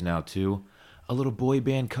Thursdays now too. A little boy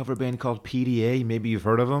band, cover band called PDA. Maybe you've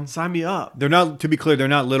heard of them. Sign me up. They're not. To be clear, they're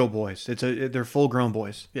not little boys. They're full grown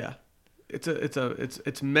boys. Yeah,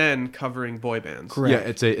 it's men covering boy bands.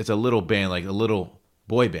 Correct. Yeah, it's a little band, like a little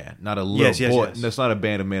boy band, not a little boy. Yes. That's not a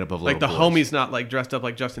band made up of little boys. Like the boys. homie's not like dressed up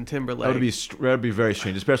like Justin Timberlake. That would be very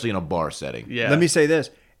strange, especially in a bar setting. Yeah. Let me say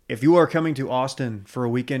this: if you are coming to Austin for a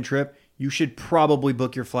weekend trip, you should probably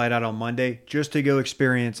book your flight out on Monday just to go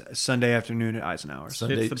experience Sunday afternoon at Eisenhower's.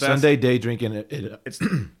 Sunday day drinking. It's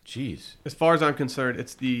jeez. As far as I'm concerned,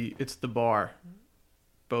 it's the bar,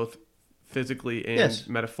 both physically and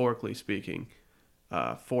metaphorically speaking,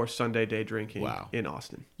 for Sunday day drinking in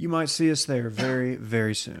Austin. You might see us there very,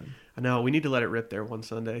 very soon. I know. We need to let it rip there one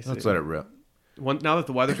Sunday. Let's let it rip. Now that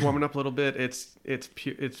the weather's warming up a little bit,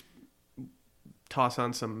 it's toss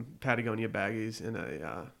on some Patagonia baggies and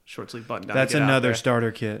a short sleeve button down. That's another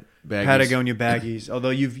starter kit. Baggies. Patagonia baggies. Although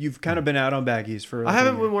you've kind of been out on baggies for. I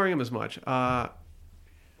haven't been wearing them as much. I've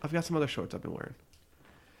got some other shorts I've been wearing.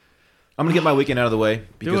 I'm gonna get my weekend out of the way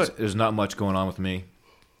because there's not much going on with me.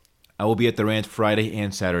 I will be at the ranch Friday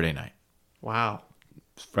and Saturday night. Wow.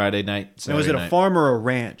 Friday night. Saturday now, is it night. A farm or a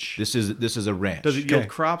ranch? This is a ranch. Does it yield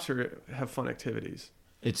crops or have fun activities?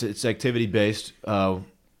 It's activity based.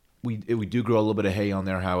 We do grow a little bit of hay on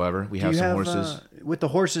there. However, we have some horses. With the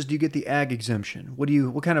horses, do you get the ag exemption? What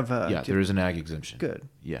kind of? There is an ag exemption. Good.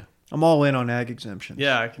 Yeah, I'm all in on ag exemptions.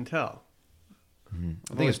 Yeah, I can tell. Mm-hmm.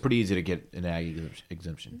 I think it's pretty easy to get an ag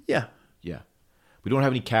exemption. Yeah. Yeah. We don't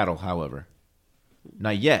have any cattle, however.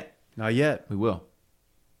 Not yet. Not yet. We will.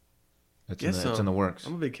 It's in the works.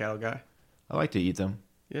 I'm a big cattle guy. I like to eat them.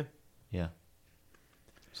 Yeah. Yeah.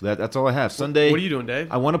 So that's all I have. Sunday. What are you doing,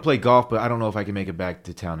 Dave? I want to play golf, but I don't know if I can make it back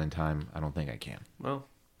to town in time. I don't think I can. Well,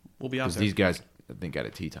 we'll be out there. Because these guys, I think, got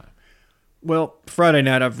a tee time. Well, Friday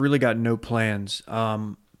night, I've really got no plans.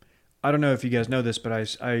 I don't know if you guys know this,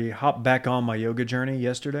 but I hopped back on my yoga journey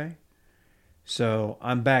yesterday. So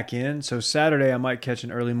I'm back in. So Saturday I might catch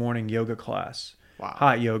an early morning yoga class. Wow.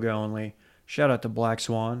 Hot yoga only. Shout out to Black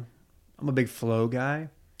Swan. I'm a big flow guy.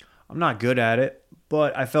 I'm not good at it,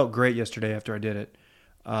 but I felt great yesterday after I did it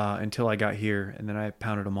until I got here, and then I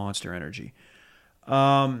pounded a Monster Energy.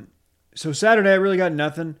 So Saturday I really got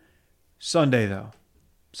nothing. Sunday though.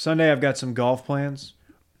 Sunday I've got some golf plans.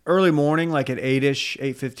 Early morning, like at 8-ish,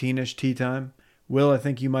 8:15-ish tea time. Will, I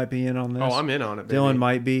think you might be in on this. Oh, I'm in on it, baby. Dylan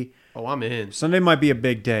might be. Oh, I'm in. Sunday might be a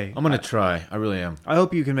big day. I'm going to try. I really am. I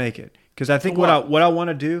hope you can make it. Because I think what I want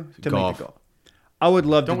to do to golf. make the golf. I would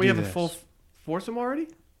love to do Don't we have this. a full foursome already?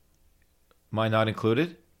 Mine not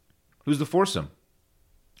included? Who's the foursome?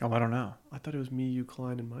 Oh, I don't know. I thought it was me, you,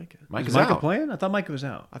 Klein, and Micah. Is Micah playing? I thought Micah was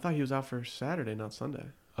out. I thought he was out for Saturday, not Sunday.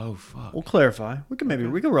 Oh, fuck. We'll clarify. We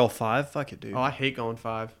can roll 5. Fuck it, dude. Oh, I hate going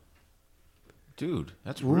 5. Dude,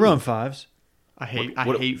 that's we'll rude. run 5s. I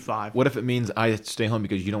hate 5. What if it means I stay home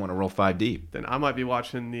because you don't want to roll 5 deep? Then I might be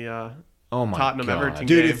watching the Tottenham Everton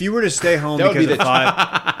Dude, game. if you were to stay home because of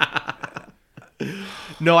 5...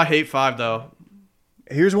 No, I hate 5 though.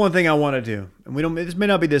 Here's one thing I want to do. And this may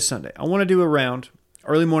not be this Sunday. I want to do a round,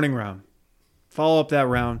 early morning round. Follow up that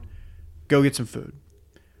round. Go get some food.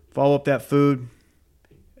 Follow up that food,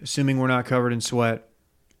 assuming we're not covered in sweat.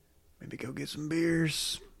 Maybe go get some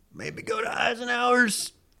beers. Maybe go to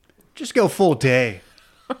Eisenhower's. Just go full day.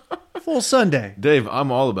 Full Sunday. Dave, I'm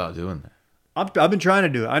all about doing that. I've been trying to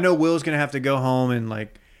do it. I know Will's going to have to go home and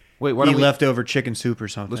eat leftover chicken soup or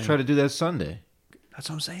something. Let's try to do that Sunday. That's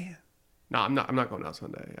what I'm saying. No, I'm not going out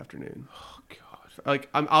Sunday afternoon. Oh god. Like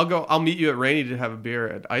I'll meet you at Rainy to have a beer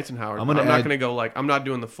at Eisenhower. I'm not going to go I'm not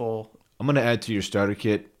doing the full. I'm going to add to your starter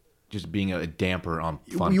kit just being a damper on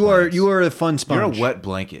fun. You are a fun sponge. You're a wet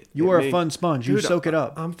blanket. You are a fun sponge. You soak it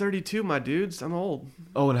up. I'm 32, my dudes. I'm old.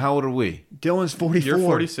 Oh, and how old are we? Dylan's 44. You're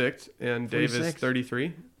 46, and Dave is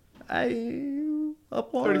 33.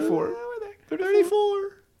 Up 34.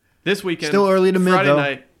 34. This weekend. Still early to mid,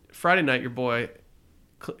 though. Friday night, your boy,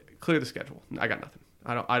 clear the schedule. I got nothing.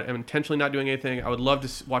 I am intentionally not doing anything. I would love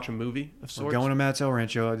to watch a movie of sorts. We're going to Matt's El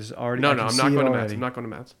Rancho. I'm not going to Matt's. I'm not going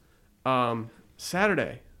to Matt's.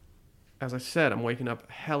 Saturday, as I said, I'm waking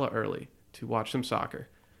up hella early to watch some soccer.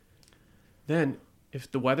 Then,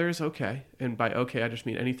 if the weather is okay, and by okay I just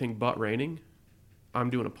mean anything but raining,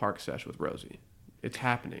 I'm doing a park sesh with Rosie. It's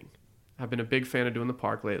happening. I've been a big fan of doing the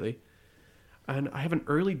park lately. And I have an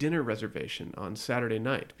early dinner reservation on Saturday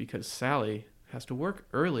night because Sally has to work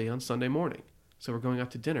early on Sunday morning. So we're going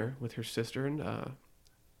out to dinner with her sister and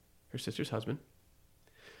her sister's husband.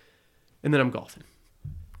 And then I'm golfing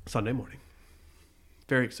Sunday morning.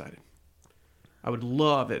 Very excited. I would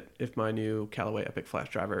love it if my new Callaway Epic Flash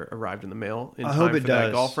Driver arrived in the mail in time for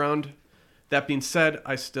that golf round. That being said,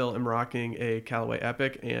 I still am rocking a Callaway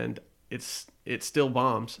Epic, and it still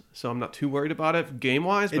bombs, so I'm not too worried about it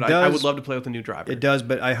game-wise, but I would love to play with a new driver. It does,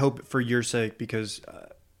 but I hope for your sake, because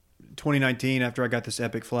 2019, after I got this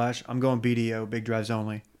Epic Flash, I'm going BDO, big drives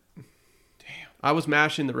only. Damn. I was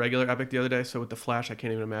mashing the regular Epic the other day, so with the Flash, I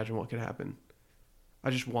can't even imagine what could happen. I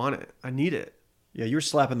just want it. I need it. Yeah, you were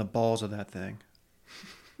slapping the balls of that thing.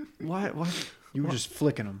 Why? You were just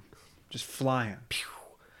flicking them. Just flying.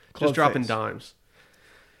 Just dropping dimes.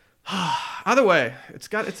 Either way,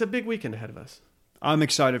 it's a big weekend ahead of us. I'm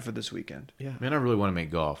excited for this weekend. Yeah. Man, I really want to make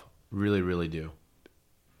golf. Really, really do.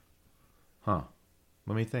 Huh.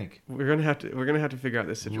 Let me think. We're gonna have to figure out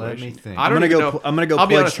this situation. Let me think. I'm gonna go. I'll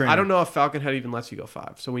be honest. I don't know if Falcon Head even lets you go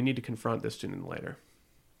 5, so we need to confront this sooner than later.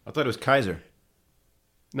 I thought it was Kaiser.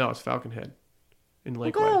 No, it's Falcon Head in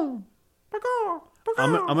Lakeway.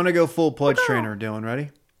 I'm gonna go full pledge trainer, Dylan.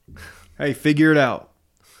 Ready? Hey, figure it out.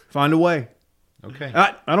 Find a way. Okay.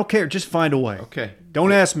 I don't care. Just find a way. Okay.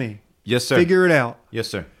 Don't ask me. Yes, sir. Figure it out. Yes,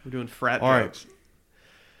 sir. We're doing frat All jokes.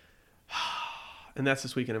 Right. And that's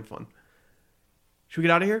this weekend in fun. Should we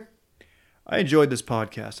get out of here? I enjoyed this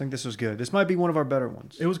podcast. I think this was good. This might be one of our better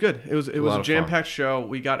ones. It was good. It was a jam-packed show.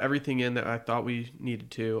 We got everything in that I thought we needed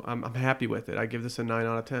to. I'm happy with it. I give this a 9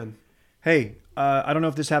 out of 10. Hey, I don't know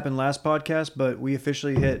if this happened last podcast, but we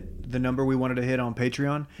officially hit the number we wanted to hit on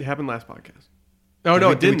Patreon. It happened last podcast. No,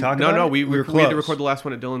 it didn't. No, we had to record the last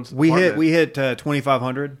one at Dylan's apartment. We hit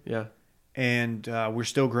 2,500. Yeah. And we're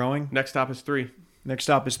still growing. Next stop is 3.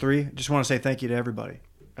 Just want to say thank you to everybody.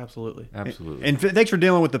 Absolutely. And thanks for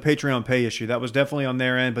dealing with the Patreon pay issue. That was definitely on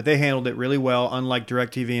their end, but they handled it really well, unlike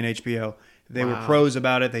DirecTV and HBO. They were pros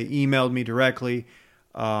about it. They emailed me directly.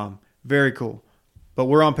 Very cool. But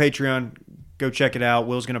we're on Patreon. Go check it out.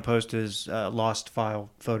 Will's going to post his lost file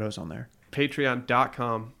photos on there.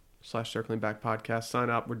 Patreon.com Circling Back Podcast. Sign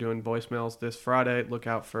up. We're doing voicemails this Friday. Look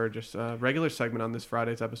out for just a regular segment on this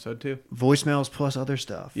Friday's episode too. Voicemails plus other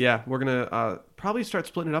stuff. Yeah, we're going to probably start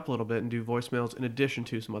splitting it up a little bit and do voicemails in addition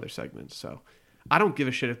to some other segments. So I don't give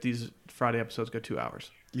a shit if these Friday episodes go 2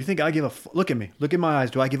 hours. You think I give a look at me. Look in my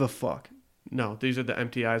eyes. Do I give a fuck? No, these are the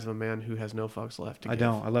empty eyes of a man who has no fucks left to give. I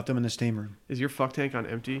don't. I left them in the steam room. Is your fuck tank on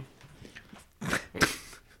empty?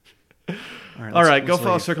 All right, go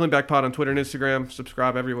follow Circling Back Pod on Twitter and Instagram.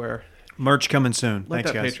 Subscribe everywhere. Merch coming soon. Let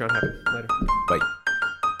Thanks, that guys. Patreon happen. Later. Bye.